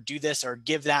here or do this or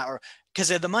give that, or because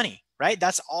of the money, right?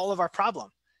 That's all of our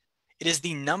problem. It is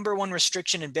the number one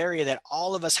restriction and barrier that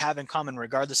all of us have in common,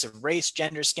 regardless of race,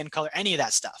 gender, skin color, any of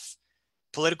that stuff.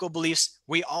 Political beliefs,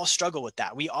 we all struggle with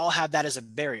that. We all have that as a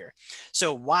barrier.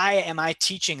 So why am I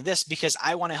teaching this? Because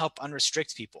I want to help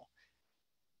unrestrict people.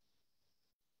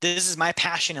 This is my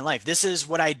passion in life. This is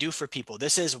what I do for people.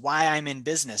 This is why I'm in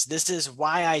business. This is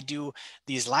why I do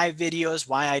these live videos,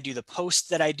 why I do the posts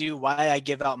that I do, why I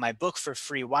give out my book for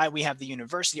free, why we have the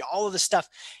university, all of this stuff.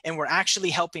 And we're actually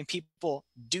helping people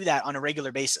do that on a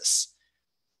regular basis.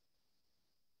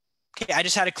 Okay, I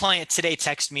just had a client today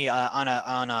text me I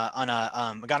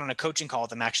got on a coaching call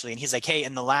with him actually, and he's like, hey,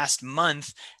 in the last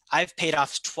month, I've paid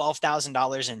off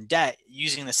 $12,000 in debt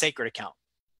using the Sacred account.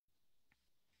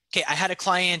 Okay, I had a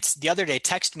client the other day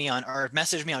text me on or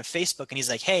message me on Facebook, and he's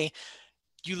like, hey,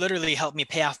 you literally helped me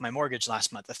pay off my mortgage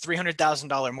last month, a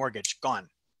 $300,000 mortgage gone.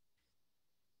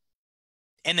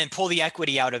 And then pull the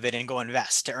equity out of it and go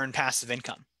invest to earn passive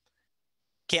income.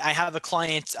 Okay, I have a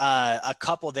client, a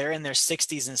couple, they're in their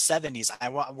 60s and 70s.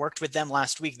 I worked with them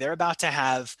last week. They're about to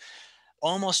have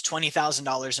almost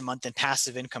 $20,000 a month in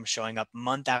passive income showing up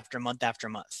month after month after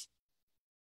month.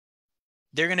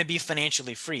 They're going to be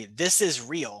financially free. This is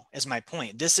real, is my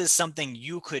point. This is something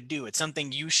you could do. It's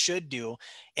something you should do.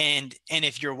 And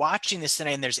if you're watching this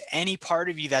tonight and there's any part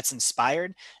of you that's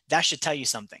inspired, that should tell you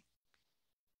something.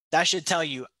 That should tell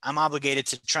you I'm obligated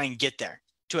to try and get there,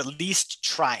 to at least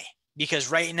try.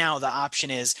 Because right now the option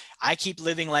is I keep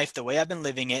living life the way I've been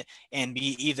living it and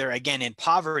be either, again, in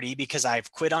poverty because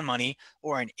I've quit on money,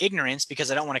 or in ignorance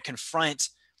because I don't want to confront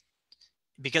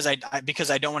because I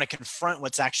don't want to confront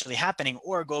what's actually happening,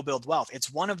 or go build wealth.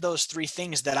 It's one of those three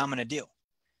things that I'm going to do.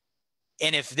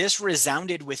 And if this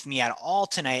resounded with me at all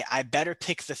tonight, I better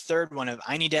pick the third one of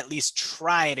I need to at least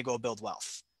try to go build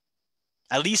wealth.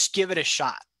 At least give it a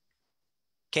shot.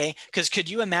 Okay? Because could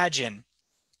you imagine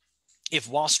if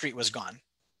Wall Street was gone?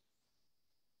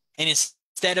 And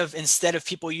instead of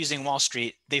people using Wall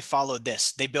Street, they followed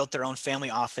this. They built their own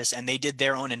family office and they did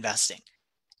their own investing.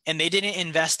 And they didn't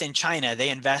invest in China. They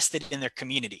invested in their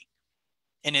community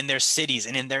and in their cities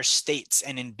and in their states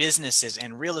and in businesses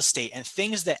and real estate and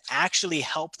things that actually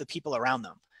help the people around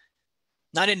them.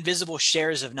 Not invisible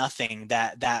shares of nothing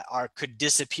that could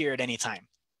disappear at any time.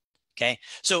 Okay.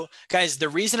 So guys, the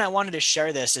reason I wanted to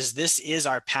share this is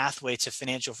our pathway to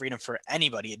financial freedom for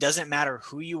anybody. It doesn't matter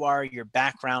who you are, your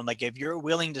background. Like if you're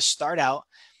willing to start out,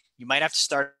 you might have to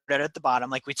start out at the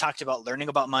bottom. Like we talked about, learning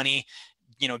about money,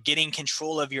 getting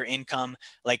control of your income.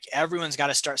 Like everyone's got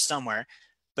to start somewhere.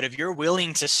 But if you're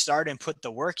willing to start and put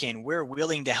the work in, we're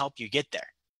willing to help you get there.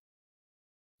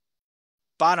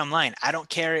 Bottom line, I don't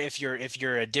care if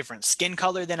you're a different skin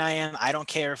color than I am. I don't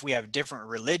care if we have different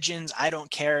religions. I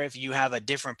don't care if you have a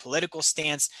different political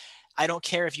stance. I don't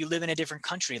care if you live in a different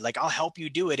country. Like I'll help you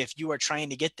do it if you are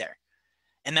trying to get there.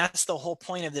 And that's the whole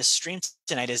point of this stream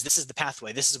tonight, is this is the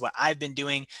pathway. This is what I've been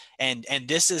doing. And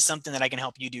this is something that I can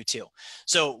help you do too.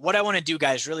 So what I want to do,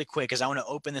 guys, really quick, is I want to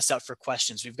open this up for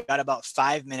questions. We've got about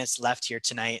 5 minutes left here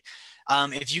tonight.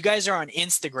 If you guys are on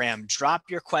Instagram, drop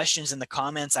your questions in the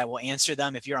comments. I will answer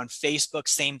them. If you're on Facebook,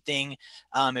 same thing.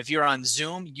 If you're on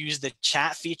Zoom, use the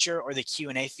chat feature or the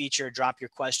Q&A feature. Drop your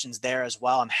questions there as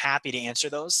well. I'm happy to answer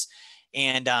those.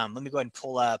 And let me go ahead and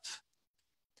pull up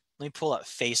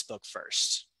Facebook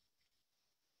first.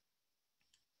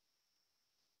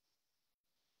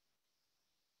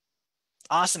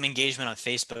 Awesome engagement on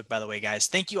Facebook, by the way, guys.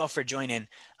 Thank you all for joining.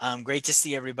 Great to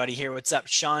see everybody here. What's up,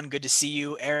 Sean? Good to see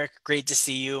you. Eric, great to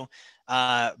see you.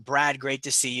 Brad, great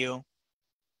to see you.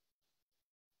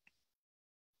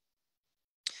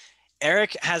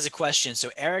 Eric has a question. So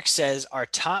Eric says, are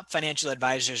top financial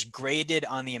advisors graded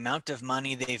on the amount of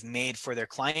money they've made for their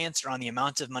clients or on the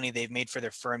amount of money they've made for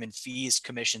their firm in fees,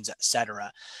 commissions,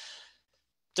 etc.?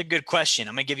 It's a good question.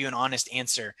 I'm gonna give you an honest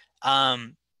answer.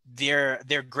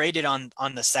 They're graded on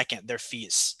the second, their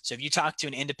fees. So if you talk to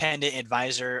an independent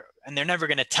advisor, and they're never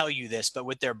going to tell you this, but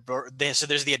with so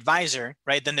there's the advisor,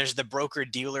 right? Then there's the broker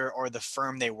dealer or the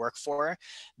firm they work for.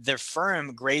 Their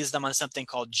firm grades them on something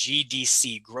called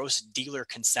GDC, gross dealer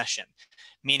concession,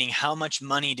 meaning how much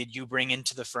money did you bring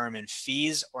into the firm in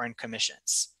fees or in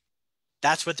commissions?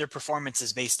 That's what their performance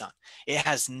is based on. It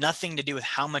has nothing to do with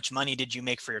how much money did you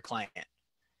make for your client.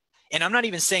 And I'm not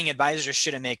even saying advisors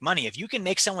shouldn't make money. If you can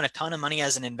make someone a ton of money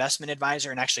as an investment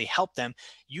advisor and actually help them,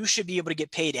 you should be able to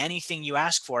get paid anything you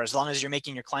ask for as long as you're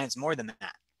making your clients more than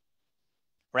that.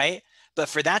 Right? But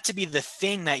for that to be the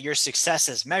thing that your success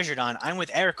is measured on, I'm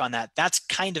with Eric on that. That's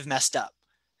kind of messed up.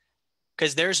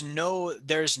 Because there's no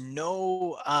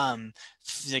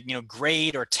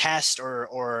grade or test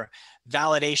or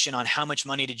validation on how much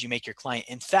money did you make your client.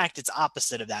 In fact, it's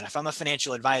opposite of that. If I'm a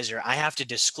financial advisor, I have to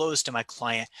disclose to my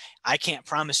client, I can't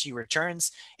promise you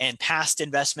returns, and past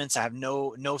investments, I have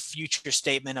no future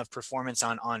statement of performance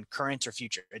on current or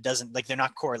future. It doesn't, like, they're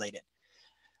not correlated,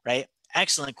 right?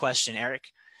 Excellent question, Eric.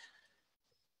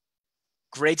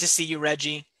 Great to see you,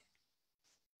 Reggie.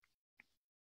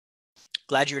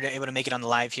 Glad you were able to make it on the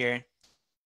live here.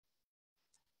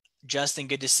 Justin,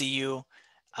 good to see you.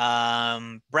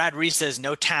 Brad Reese says,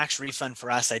 no tax refund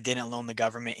for us. I didn't loan the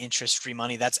government interest-free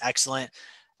money. That's excellent.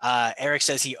 Eric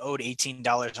says he owed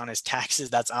 $18 on his taxes.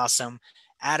 That's awesome.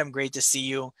 Adam, great to see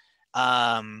you.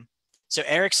 So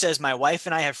Eric says, my wife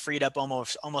and I have freed up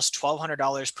almost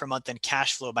 $1,200 per month in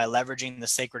cash flow by leveraging the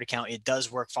Sacred account. It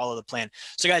does work. Follow the plan.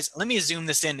 So guys, let me zoom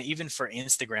this in even for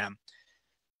Instagram.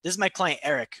 This is my client,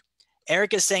 Eric.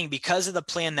 Eric is saying because of the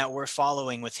plan that we're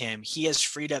following with him, he has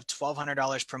freed up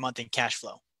 $1,200 per month in cash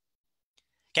flow.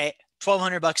 Okay,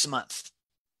 $1,200 a month.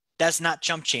 That's not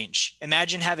chump change.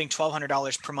 Imagine having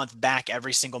 $1,200 per month back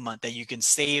every single month that you can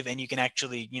save and you can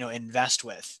actually, invest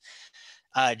with.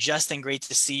 Justin, great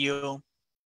to see you.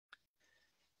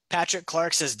 Patrick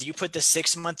Clark says, do you put the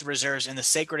 6-month reserves in the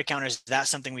Sacred account, or is that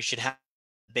something we should have?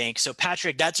 Bank. So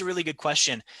Patrick, that's a really good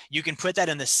question. You can put that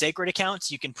in the Sacred accounts.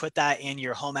 You can put that in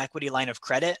your home equity line of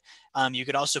credit. You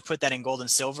could also put that in gold and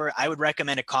silver. I would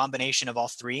recommend a combination of all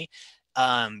three.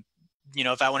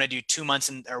 If I want to do 2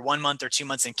 months or 1 month or 2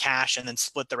 months in cash and then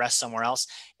split the rest somewhere else,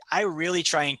 I really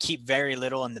try and keep very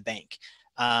little in the bank.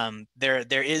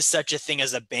 There is such a thing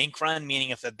as a bank run,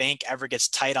 meaning if the bank ever gets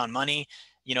tight on money,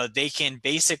 they can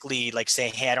basically say,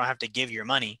 hey, I don't have to give your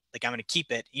money. I'm going to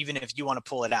keep it even if you want to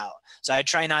pull it out. So I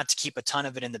try not to keep a ton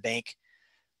of it in the bank.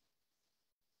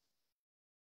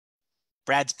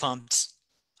 Brad's pumped.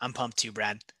 I'm pumped too,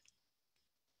 Brad.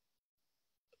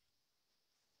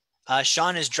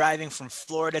 Sean is driving from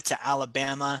Florida to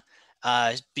Alabama.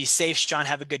 Be safe, Sean.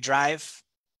 Have a good drive.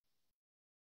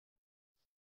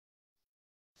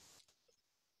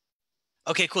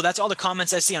 Okay, cool. That's all the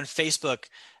comments I see on Facebook.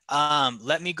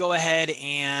 Let me go ahead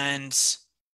and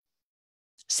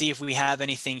see if we have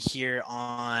anything here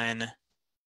on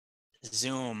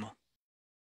Zoom.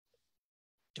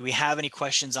 Do we have any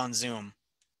questions on Zoom?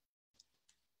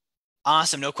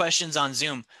 Awesome. No questions on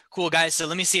Zoom. Cool, guys. So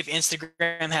let me see if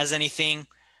Instagram has anything.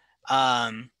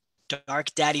 Dark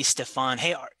Daddy Stefan.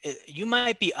 Hey, you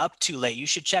might be up too late. You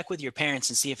should check with your parents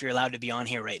and see if you're allowed to be on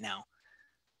here right now.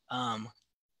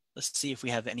 Let's see if we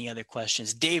have any other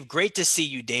questions. Dave, great to see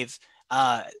you, Dave.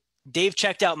 Dave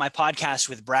checked out my podcast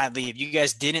with Bradley. If you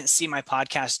guys didn't see my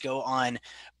podcast, go on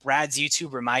Brad's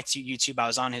YouTube or my YouTube. I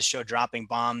was on his show Dropping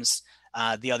Bombs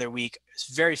the other week.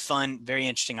 It's very fun, very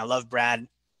interesting. I love Brad. Let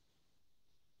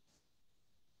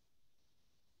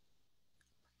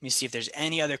me see if there's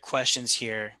any other questions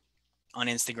here on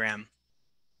Instagram.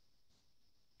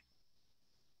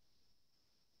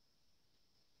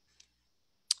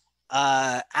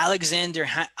 Alexander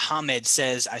Hamid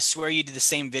says, I swear you did the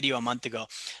same video a month ago.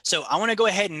 So I want to go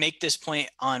ahead and make this point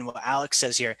on what Alex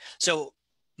says here. So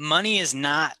money is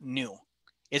not new.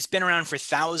 It's been around for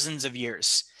thousands of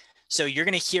years. So you're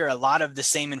going to hear a lot of the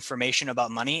same information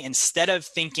about money. Instead of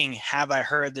thinking, have I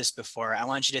heard this before? I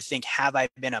want you to think, have I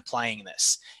been applying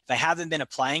this? If I haven't been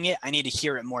applying it, I need to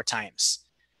hear it more times.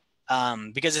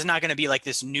 Because it's not going to be like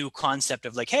this new concept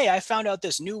of hey, I found out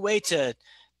this new way to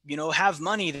have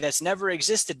money that's never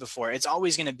existed before. It's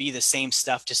always going to be the same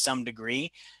stuff to some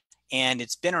degree, and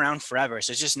it's been around forever.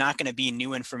 So it's just not going to be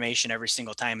new information every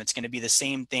single time. It's going to be the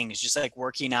same things, just like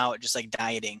working out, just like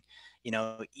dieting,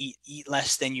 eat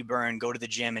less than you burn, go to the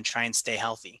gym and try and stay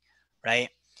healthy, right?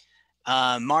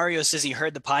 Mario says he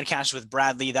heard the podcast with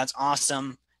Bradley. That's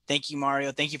awesome. Thank you,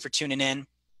 Mario. Thank you for tuning in.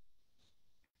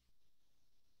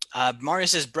 Mario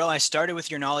says, bro, I started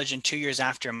with your knowledge and 2 years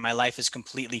after, my life has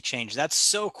completely changed. That's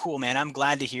so cool, man. I'm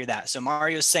glad to hear that. So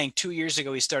Mario's saying 2 years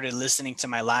ago, he started listening to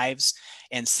my lives.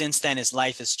 And since then, his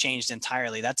life has changed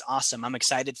entirely. That's awesome. I'm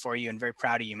excited for you and very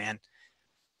proud of you, man.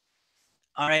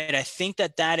 All right. I think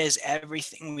that that is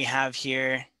everything we have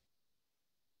here.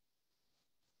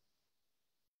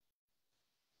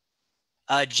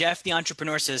 Jeff, the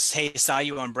entrepreneur, says, hey, saw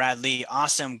you on Bradley.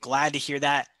 Awesome. Glad to hear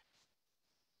that.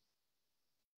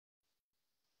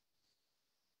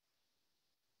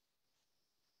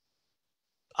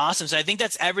 Awesome. So I think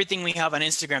that's everything we have on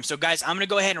Instagram. So guys, I'm going to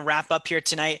go ahead and wrap up here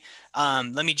tonight.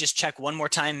 Let me just check one more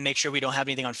time, make sure we don't have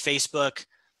anything on Facebook.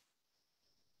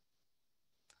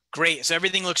 Great. So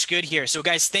everything looks good here. So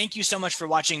guys, thank you so much for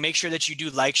watching. Make sure that you do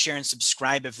like, share, and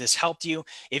subscribe if this helped you.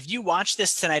 If you watch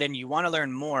this tonight and you want to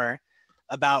learn more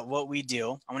about what we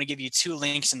do, I want to give you 2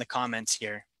 links in the comments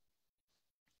here.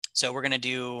 So we're going to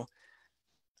do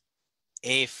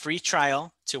a free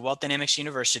trial to Wealth Dynamics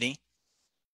University.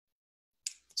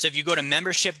 So if you go to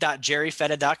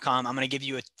membership.jerryfetta.com, I'm going to give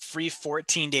you a free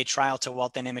 14-day trial to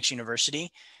Wealth Dynamics University.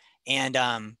 And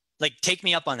like, take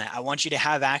me up on that. I want you to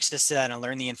have access to that and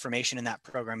learn the information in that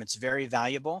program. It's very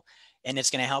valuable and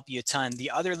it's going to help you a ton. The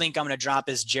other link I'm going to drop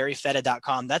is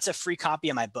jerryfetta.com. That's a free copy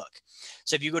of my book.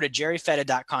 So if you go to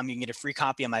jerryfetta.com, you can get a free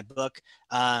copy of my book.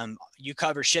 You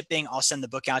cover shipping. I'll send the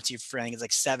book out to you for, I think it's like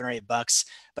 $7 or $8,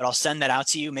 but I'll send that out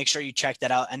to you. Make sure you check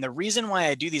that out. And the reason why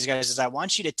I do these, guys, is I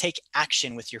want you to take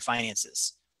action with your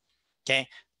finances. Okay.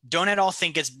 Don't at all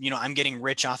think it's, I'm getting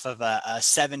rich off of a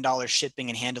 $7 shipping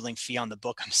and handling fee on the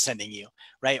book I'm sending you,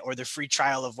 right? Or the free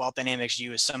trial of Wealth Dynamics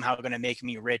U is somehow going to make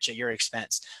me rich at your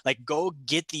expense. Like, go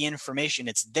get the information.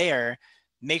 It's there.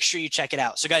 Make sure you check it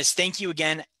out. So guys, thank you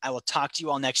again. I will talk to you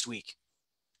all next week.